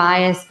Coded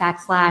Bias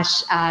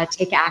 /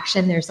 Take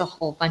Action, there's a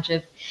whole bunch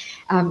of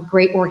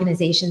great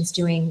organizations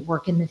doing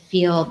work in the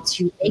field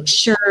to make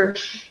sure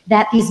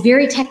that these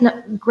very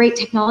great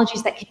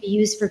technologies that can be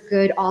used for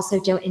good also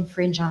don't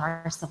infringe on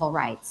our civil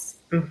rights.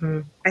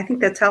 I think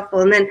that's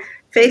helpful. And then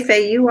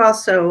Fei-Fei, you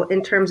also,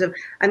 in terms of,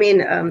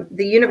 the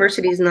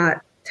university is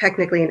not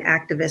technically an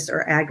activist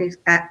or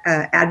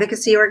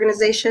advocacy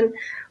organization,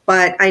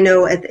 but I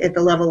know at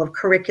the level of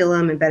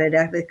curriculum, embedded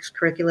ethics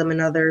curriculum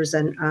and others,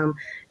 and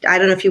I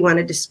don't know if you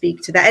wanted to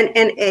speak to that.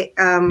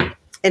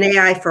 And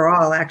AI for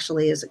All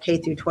actually is a K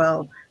through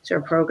 12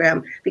 sort of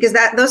program, because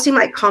those seem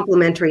like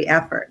complementary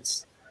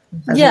efforts.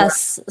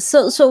 Yes.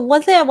 So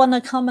one thing I want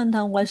to comment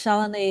on what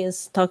Shalini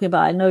is talking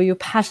about, I know you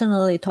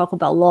passionately talk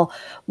about law.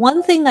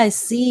 One thing I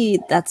see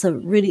that's a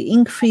really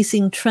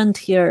increasing trend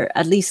here,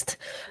 at least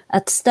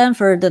at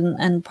Stanford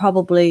and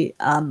probably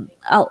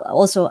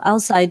also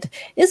outside,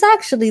 is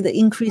actually the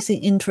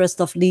increasing interest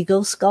of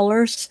legal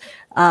scholars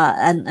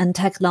and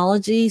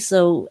technology.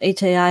 So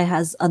HAI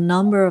has a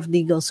number of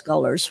legal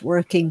scholars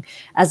working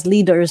as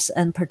leaders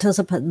and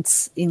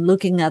participants in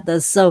looking at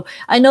this. So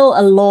I know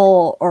a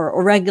law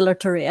or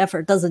regulatory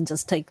effort doesn't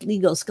just take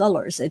legal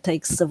scholars. It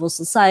takes civil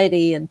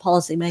society and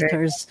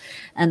policymakers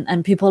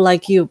and people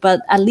like you.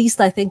 But at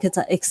least I think it's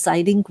an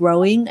exciting,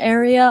 growing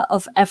area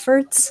of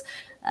efforts.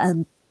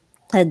 And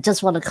I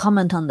just want to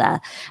comment on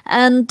that.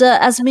 And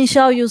as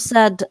Michele, you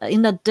said,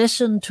 in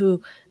addition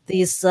to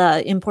this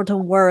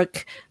important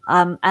work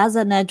as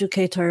an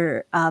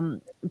educator,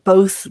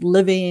 both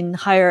living in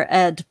higher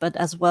ed, but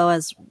as well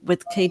as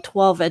with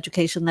K-12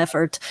 education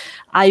effort,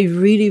 I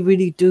really,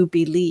 really do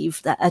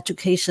believe that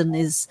education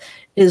is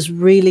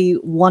really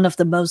one of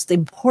the most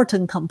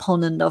important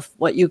component of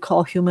what you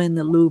call human in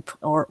the loop,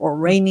 or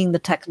reining the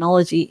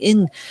technology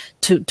in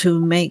to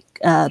make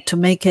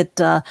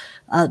it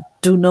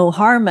do no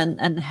harm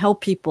and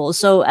help people.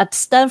 So at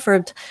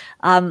Stanford,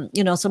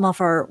 some of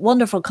our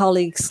wonderful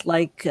colleagues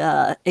like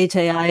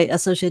HAI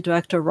Associate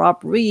Director Rob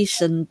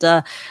Reich and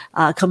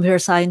computer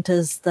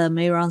scientist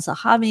Mehran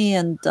Zahami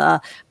and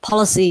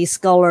policy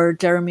scholar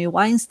Jeremy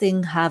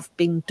Weinstein have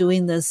been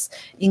doing this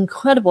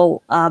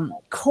incredible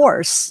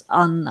course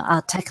on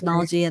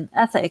technology and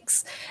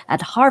ethics.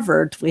 At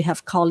Harvard, we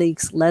have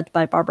colleagues led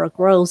by Barbara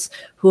Gross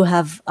who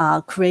have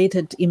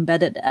created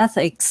embedded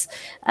ethics.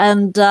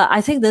 And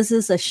I think this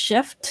is a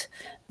shift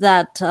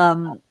that,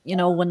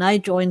 when I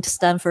joined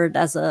Stanford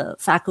as a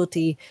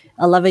faculty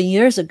 11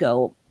 years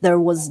ago, there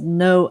was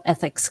no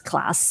ethics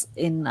class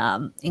in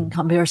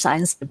computer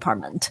science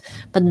department.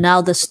 But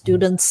now the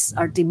students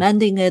are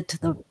demanding it,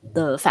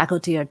 the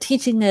faculty are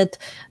teaching it,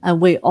 and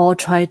we all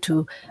try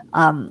to,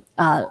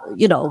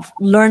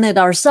 learn it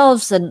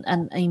ourselves and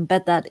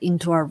embed that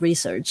into our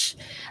research.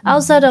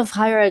 Outside of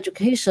higher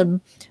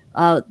education,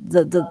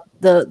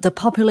 the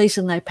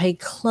population I pay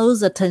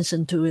close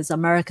attention to is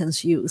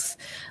Americans' youth.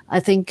 I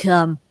think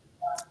the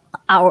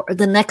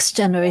next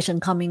generation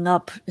coming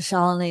up,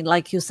 Shalini,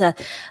 like you said,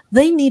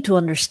 they need to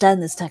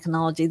understand this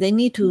technology. They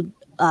need to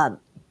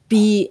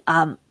be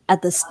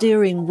at the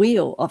steering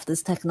wheel of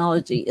this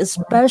technology,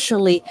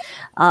 especially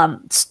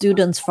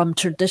students from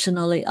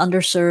traditionally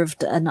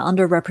underserved and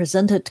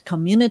underrepresented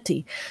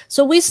community.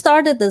 So we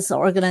started this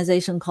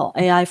organization called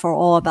AI for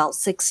All about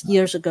 6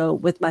 years ago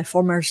with my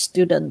former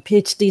student,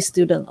 PhD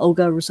student,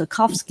 Olga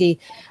Rusakovsky,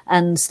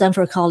 and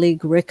Stanford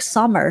colleague, Rick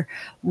Sommer.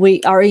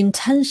 Our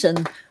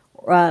intention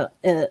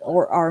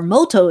or our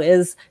motto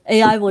is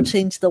AI will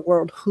change the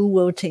world. Who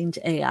will change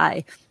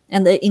AI?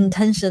 And the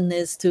intention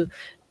is to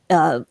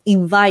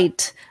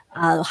invite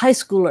high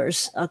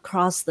schoolers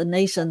across the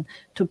nation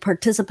to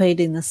participate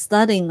in the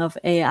studying of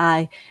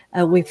AI.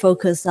 We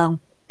focus on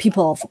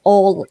people of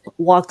all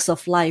walks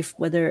of life,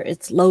 whether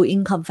it's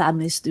low-income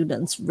family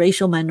students,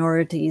 racial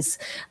minorities,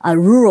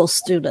 rural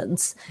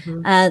students.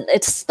 And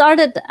it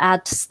started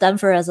at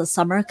Stanford as a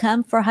summer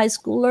camp for high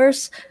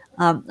schoolers,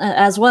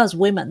 as well as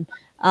women.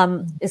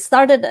 It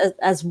started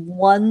as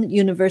one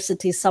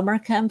university summer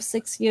camp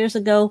 6 years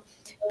ago,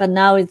 but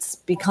now it's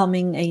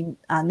becoming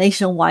a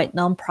nationwide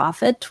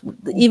nonprofit.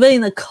 Even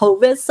in the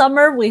COVID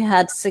summer, we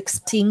had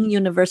 16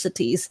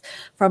 universities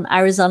from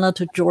Arizona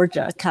to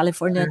Georgia,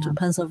 California to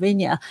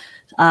Pennsylvania,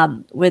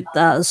 with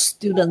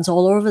students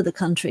all over the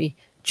country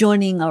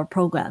joining our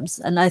programs.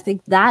 And I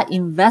think that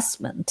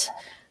investment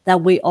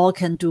that we all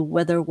can do,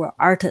 whether we're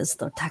artists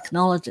or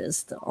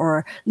technologists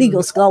or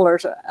legal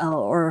scholars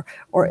or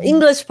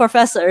English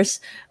professors,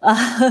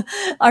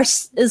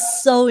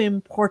 is so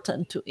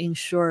important to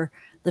ensure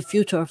the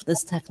future of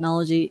this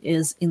technology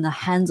is in the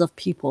hands of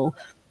people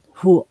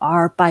who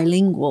are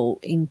bilingual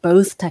in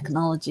both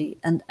technology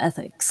and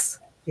ethics.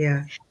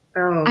 Yeah.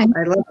 Oh, I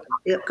love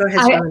it. Go ahead,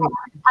 Shalini.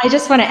 I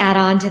just want to add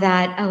on to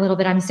that a little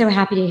bit. I'm so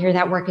happy to hear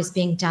that work is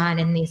being done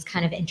and these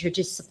kind of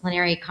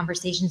interdisciplinary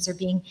conversations are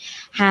being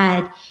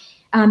had.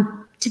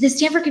 To the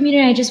Stanford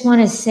community, I just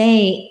want to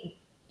say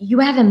you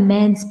have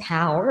immense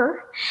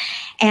power.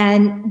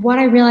 And what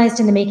I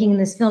realized in the making of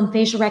this film,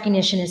 facial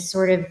recognition is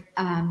sort of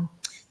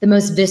the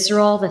most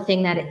visceral, the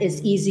thing that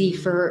is easy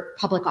for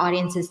public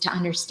audiences to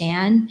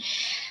understand.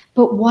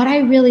 But what I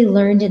really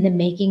learned in the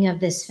making of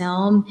this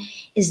film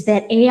is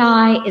that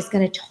AI is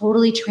going to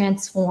totally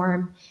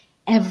transform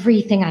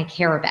everything I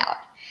care about.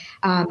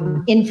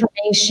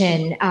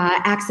 Information,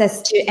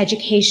 access to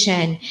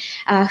education,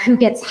 who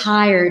gets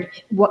hired,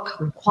 what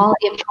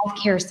quality of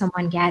healthcare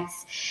someone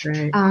gets.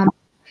 Right.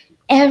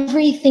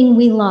 Everything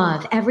we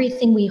love,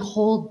 everything we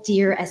hold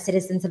dear as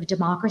citizens of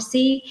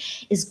democracy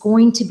is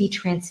going to be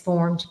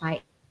transformed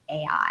by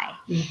AI.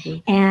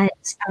 And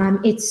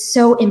it's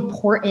so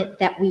important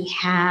that we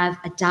have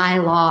a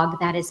dialogue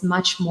that is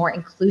much more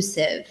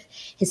inclusive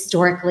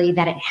historically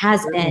than it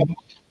has been,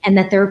 and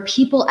that there are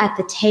people at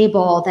the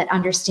table that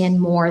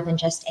understand more than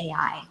just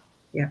AI.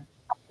 Yeah,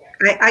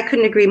 I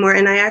couldn't agree more.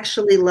 And I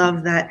actually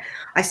love that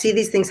I see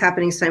these things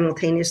happening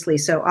simultaneously.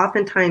 So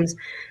oftentimes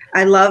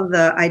I love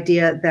the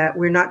idea that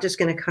we're not just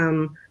going to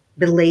come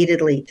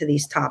belatedly to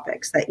these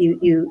topics, that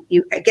you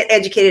get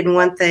educated in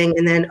one thing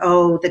and then,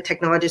 oh, the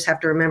technologists have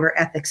to remember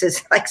ethics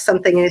is like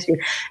something issue.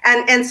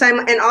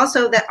 And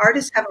also that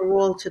artists have a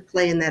role to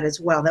play in that as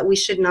well, that we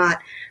should not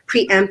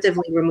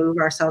preemptively remove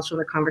ourselves from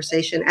the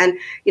conversation. And,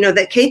 you know,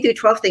 that K through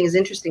 12 thing is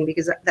interesting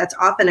because that's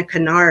often a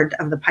canard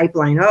of the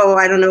pipeline. Oh,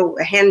 I don't know,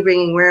 hand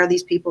wringing, where are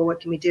these people?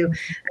 What can we do?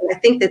 And I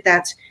think that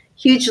that's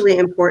hugely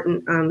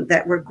important,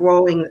 that we're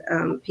growing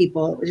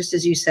people, just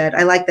as you said.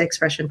 I like the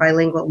expression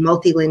bilingual,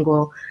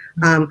 multilingual,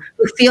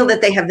 who feel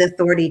that they have the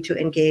authority to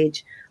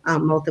engage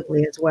multiply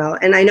as well.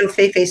 And I know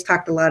Fei-Fei's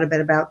talked a lot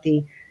about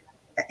the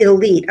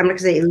elite, I'm not going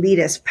to say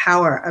elitist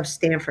power of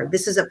Stanford.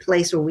 This is a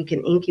place where we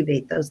can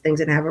incubate those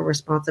things and have a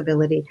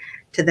responsibility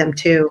to them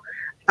too.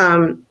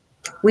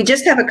 We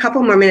just have a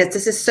couple more minutes.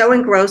 This is so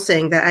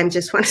engrossing that I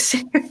just want to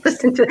sit here and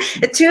listen to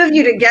the two of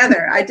you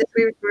together.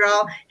 We're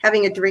all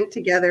having a drink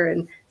together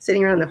and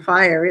sitting around the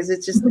fire.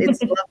 It's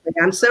lovely.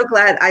 I'm so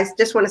glad. I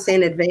just want to say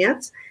in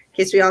advance, in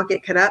case we all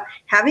get cut up,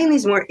 having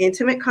these more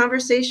intimate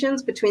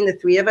conversations between the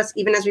three of us,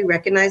 even as we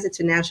recognize it's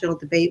a national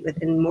debate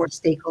and more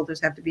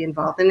stakeholders have to be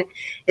involved in it,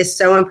 is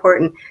so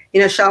important. You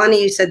know, Shalini,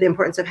 you said the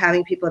importance of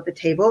having people at the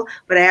table,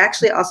 but I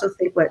actually also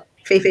think what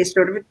Fei-Fei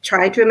sort of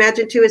tried to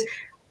imagine too is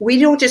we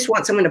don't just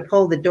want someone to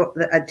pull a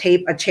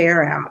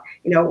chair out.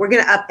 You know, we're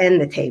going to upend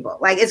the table.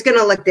 Like, it's going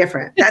to look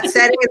different. That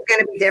setting is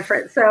going to be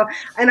different. So,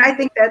 and I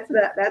think that's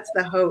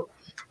the hope.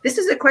 This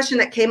is a question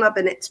that came up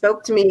and it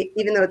spoke to me,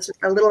 even though it's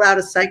a little out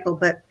of cycle,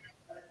 but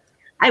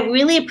I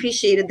really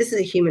appreciated, this is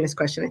a humanist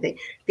question, I think,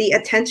 the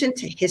attention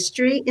to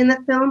history in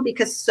the film,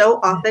 because so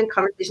often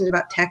conversations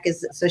about tech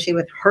is associated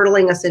with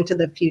hurtling us into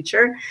the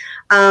future.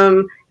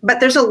 But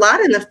there's a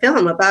lot in the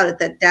film about it,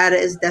 that data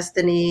is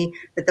destiny,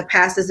 that the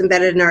past is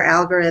embedded in our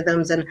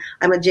algorithms. And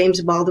I'm a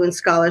James Baldwin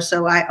scholar,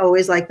 so I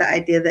always like the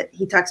idea that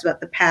he talks about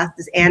the past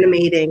as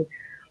animating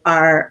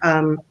our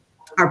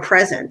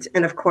present.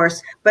 And of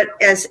course, but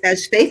as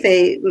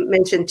Fei-Fei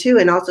mentioned too,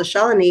 and also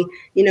Shalini,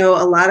 you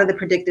know, a lot of the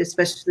predictive,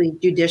 especially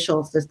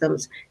judicial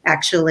systems,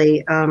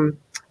 actually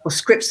will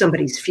script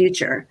somebody's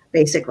future,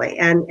 basically,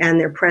 and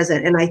their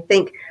present. And I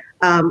think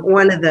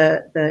one of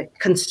the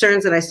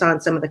concerns that I saw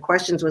in some of the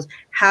questions was,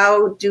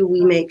 how do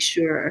we make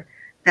sure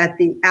that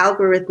the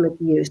algorithmic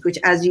use, which,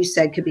 as you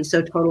said, could be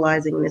so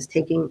totalizing and is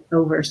taking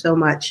over so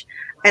much.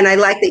 And I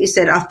like that you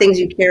said things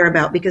you care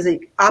about, because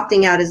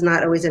opting out is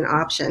not always an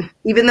option,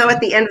 even though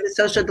at the end of the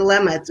social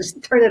dilemma, it's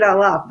just turn it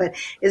all off, but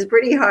it's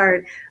pretty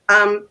hard.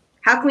 How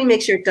can we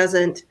make sure it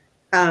doesn't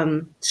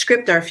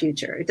script our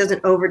future? It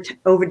doesn't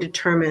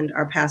over-determine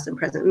our past and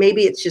present.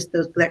 Maybe it's just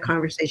that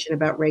conversation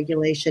about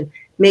regulation.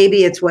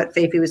 Maybe it's what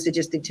Fei-Fei was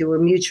suggesting too.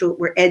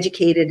 We're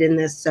educated in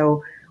this,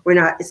 so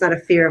it's not a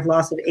fear of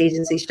loss of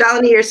agency.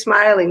 Shalini, you're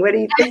smiling. What do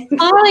you think? I'm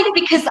smiling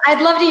because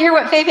I'd love to hear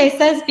what Fei-Fei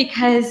says,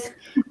 because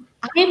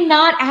I am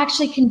not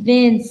actually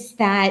convinced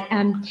that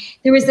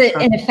there was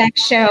an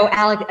effects show,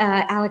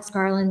 Alex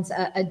Garland's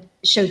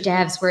show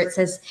Devs, where it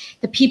says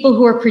the people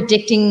who are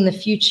predicting the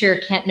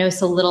future can't know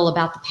so little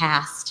about the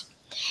past.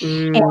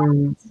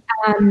 And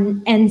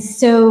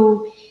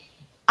so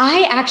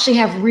I actually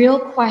have real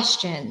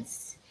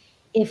questions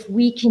if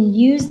we can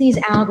use these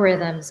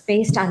algorithms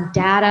based on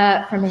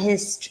data from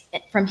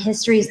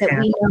histories that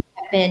we know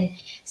have been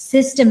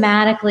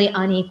systematically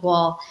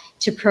unequal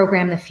to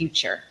program the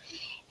future.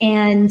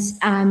 And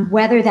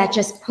whether that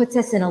just puts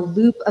us in a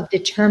loop of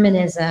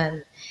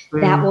determinism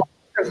that will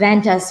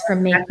prevent us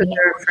from making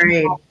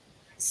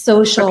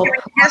social. Okay,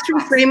 just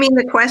reframing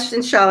the question,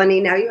 Shalini,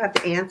 now you have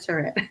to answer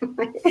it.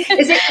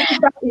 Is it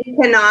you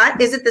cannot?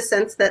 Is it the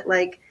sense that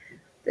like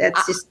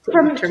that's just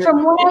from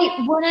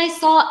what I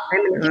saw,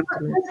 there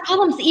are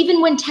problems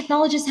even when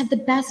technologists have the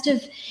best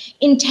of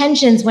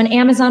intentions. When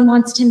Amazon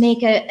wants to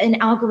make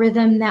an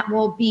algorithm that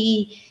will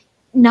be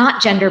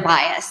not gender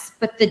biased,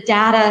 but the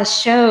data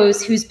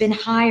shows who's been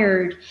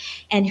hired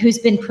and who's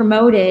been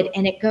promoted,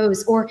 and it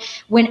goes. Or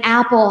when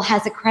Apple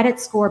has a credit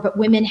score, but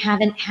women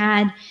haven't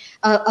had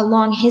a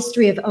long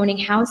history of owning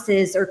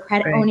houses or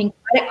owning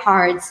credit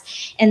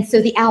cards. And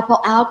so the Apple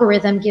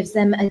algorithm gives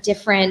them a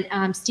different,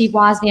 Steve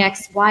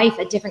Wozniak's wife,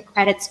 a different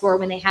credit score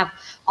when they have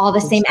all the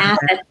same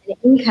assets and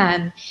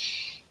income.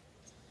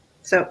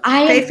 So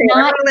I am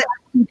not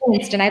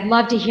convinced, and I'd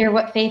love to hear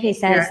what Fei-Fei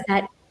says,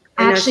 that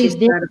actually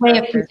this way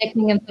of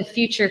predicting of the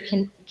future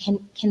can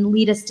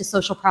lead us to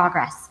social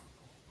progress.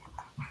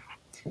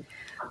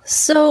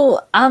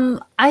 So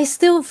I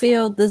still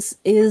feel this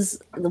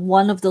is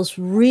one of those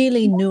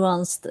really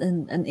nuanced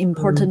and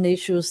important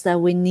issues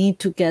that we need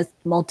to get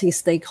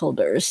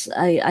multi-stakeholders.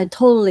 I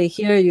totally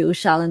hear you,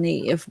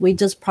 Shalini. If we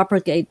just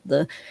propagate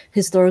the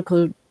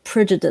historical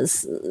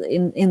prejudice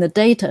in the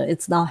data,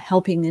 it's not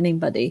helping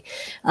anybody.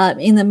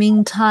 In the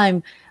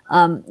meantime,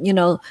 you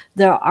know,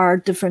 there are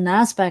different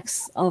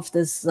aspects of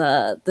this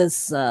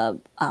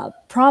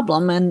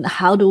problem, and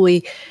how do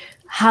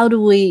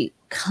we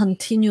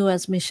continue,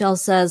 as Michele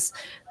says,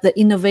 the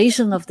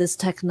innovation of this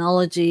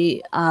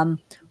technology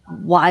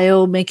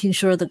while making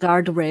sure the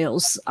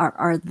guardrails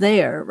are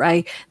there,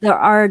 right? There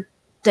are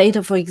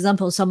data, for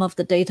example, some of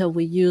the data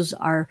we use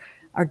are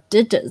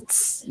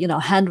digits, you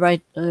know,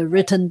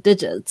 written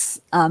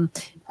digits.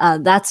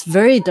 That's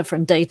very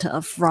different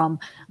data from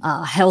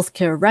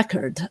healthcare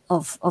record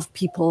of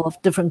people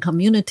of different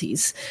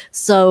communities.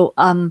 So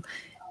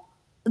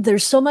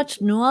there's so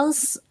much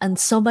nuance and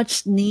so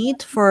much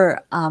need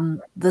for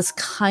this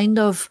kind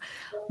of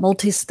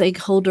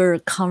multi-stakeholder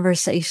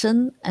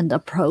conversation and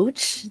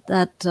approach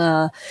that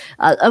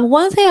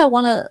one thing I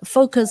want to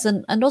focus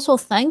and also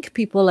thank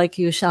people like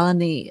you,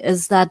 Shalini,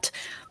 is that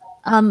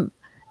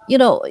you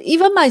know,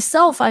 even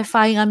myself, I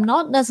find I'm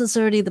not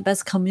necessarily the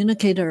best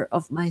communicator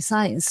of my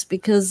science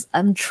because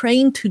I'm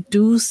trained to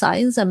do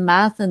science and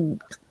math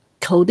and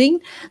coding,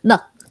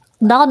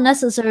 not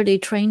necessarily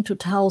trained to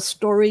tell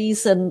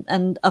stories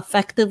and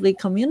effectively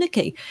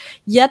communicate.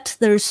 Yet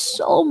there's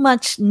so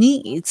much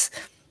needs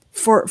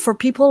for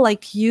people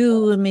like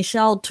you and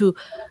Michele to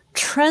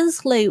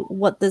translate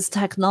what this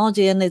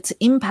technology and its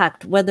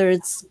impact, whether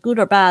it's good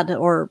or bad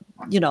or,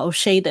 you know,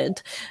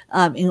 shaded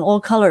in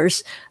all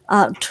colors,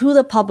 to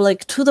the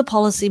public, to the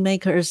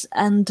policymakers.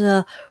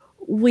 And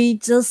we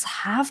just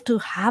have to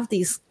have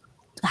these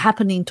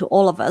happening to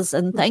all of us.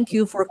 And thank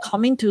you for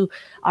coming to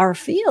our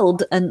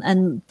field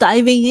and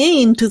diving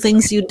into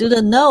things you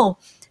didn't know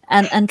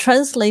and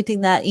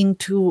translating that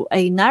into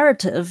a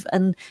narrative,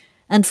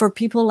 and for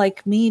people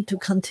like me to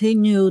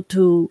continue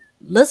to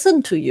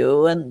listen to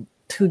you and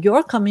to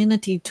your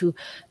community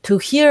to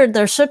hear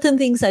there are certain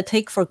things I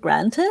take for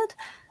granted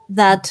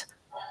that,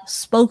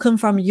 spoken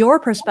from your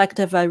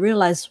perspective, I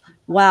realize,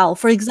 wow,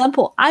 for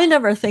example, I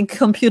never think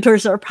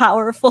computers are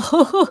powerful.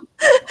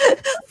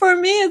 For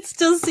me, it's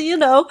just, you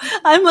know,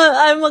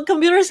 I'm a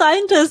computer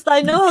scientist.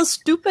 I know how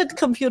stupid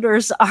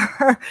computers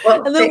are.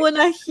 Well, and then when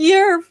I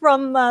hear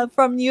from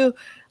you,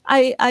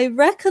 I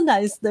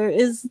recognize there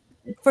is,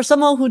 for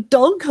someone who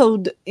don't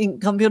code in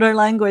computer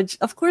language,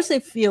 of course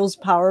it feels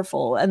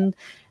powerful, and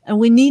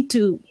we need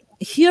to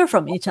hear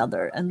from each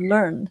other and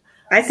learn.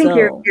 I think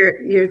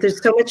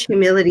there's so much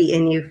humility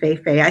in you,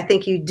 Fei-Fei. I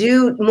think you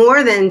do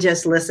more than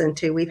just listen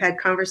to. We've had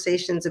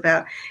conversations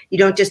about you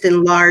don't just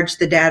enlarge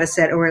the data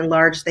set or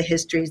enlarge the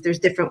histories. There's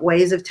different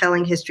ways of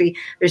telling history.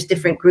 There's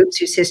different groups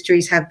whose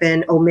histories have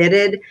been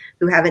omitted,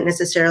 who haven't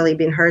necessarily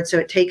been heard. So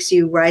it takes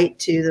you right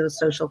to those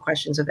social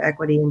questions of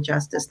equity and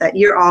justice that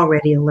you're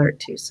already alert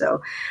to. So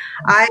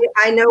I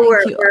know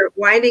we're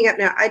winding up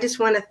now. I just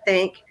want to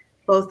thank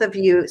both of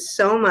you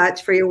so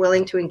much for your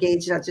willing to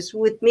engage, not just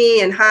with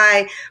me and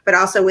Hi, but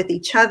also with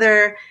each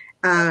other.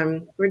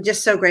 We're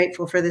just so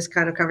grateful for this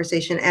kind of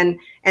conversation.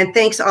 And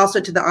thanks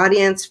also to the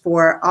audience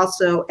for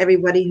also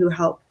everybody who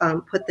helped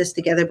put this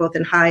together, both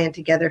in Hi and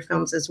Together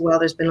Films as well.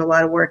 There's been a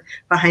lot of work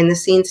behind the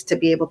scenes to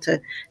be able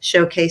to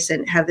showcase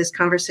and have this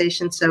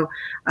conversation. So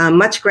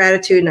much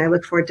gratitude, and I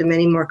look forward to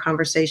many more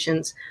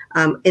conversations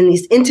in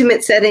these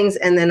intimate settings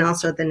and then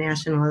also at the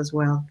national as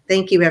well.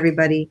 Thank you,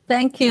 everybody.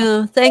 Thank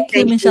you. Thank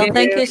you, Michele.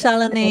 Thank you,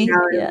 Shalini.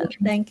 Yeah,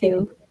 thank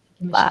you.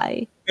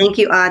 Bye. Thank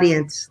you,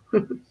 audience.